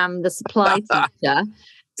I am the supply teacher,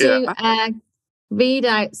 to read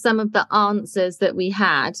out some of the answers that we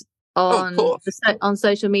had on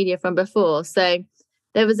social media from before. So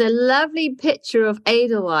there was a lovely picture of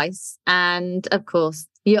Edelweiss, and of course,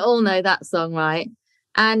 you all know that song, right?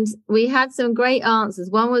 And we had some great answers.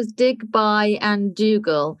 One was Dig By and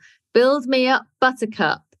Dougal, Build Me Up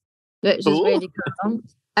Buttercup, which is really cool.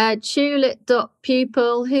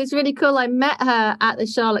 Tulip.Pupil, who's really cool. I met her at the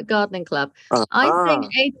Charlotte Gardening Club. I sing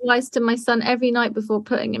Edelweiss to my son every night before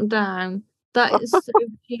putting him down. That is so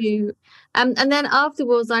cute. And then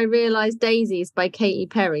afterwards, I realised Daisies by Katy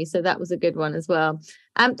Perry. So that was a good one as well.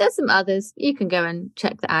 There's some others. You can go and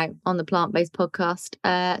check that out on the Plant-Based Podcast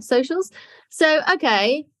socials. So,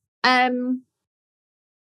 okay.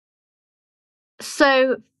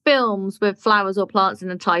 So films with flowers or plants in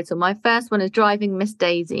the title. My first one is Driving Miss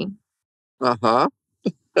Daisy. Uh-huh.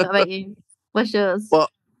 What about you? What's yours? Well,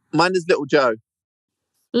 mine is Little Joe.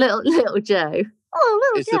 Little Joe.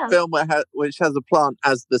 Oh, it's a film which has a plant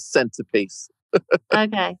as the centerpiece.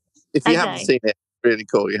 Okay. If you haven't seen it, really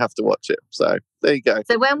cool. You have to watch it. So there you go.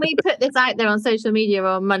 So when we put this out there on social media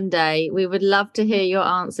on Monday, we would love to hear your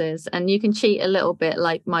answers, and you can cheat a little bit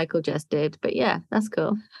like Michael just did. But yeah, that's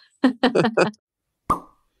cool.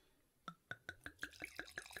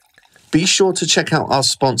 Be sure to check out our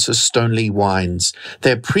sponsor, Stoneleigh Wines.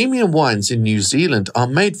 Their premium wines in New Zealand are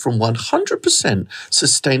made from 100%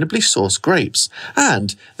 sustainably sourced grapes,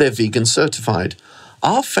 and they're vegan certified.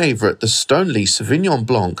 Our favourite, the Stoneleigh Sauvignon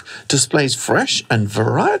Blanc, displays fresh and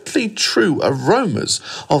varietally true aromas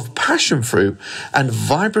of passion fruit and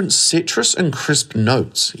vibrant citrus and crisp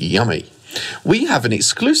notes. Yummy. We have an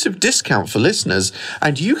exclusive discount for listeners,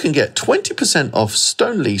 and you can get 20% off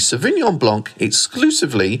Stoneleigh Sauvignon Blanc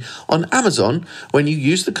exclusively on Amazon when you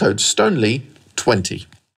use the code Stoneleigh20.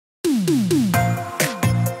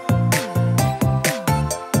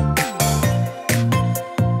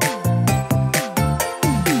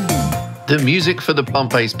 The music for the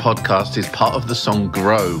Plant-Based Podcast is part of the song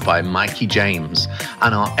Grow by Mikey James,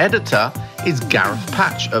 and our editor is Gareth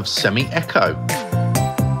Patch of Semi Echo.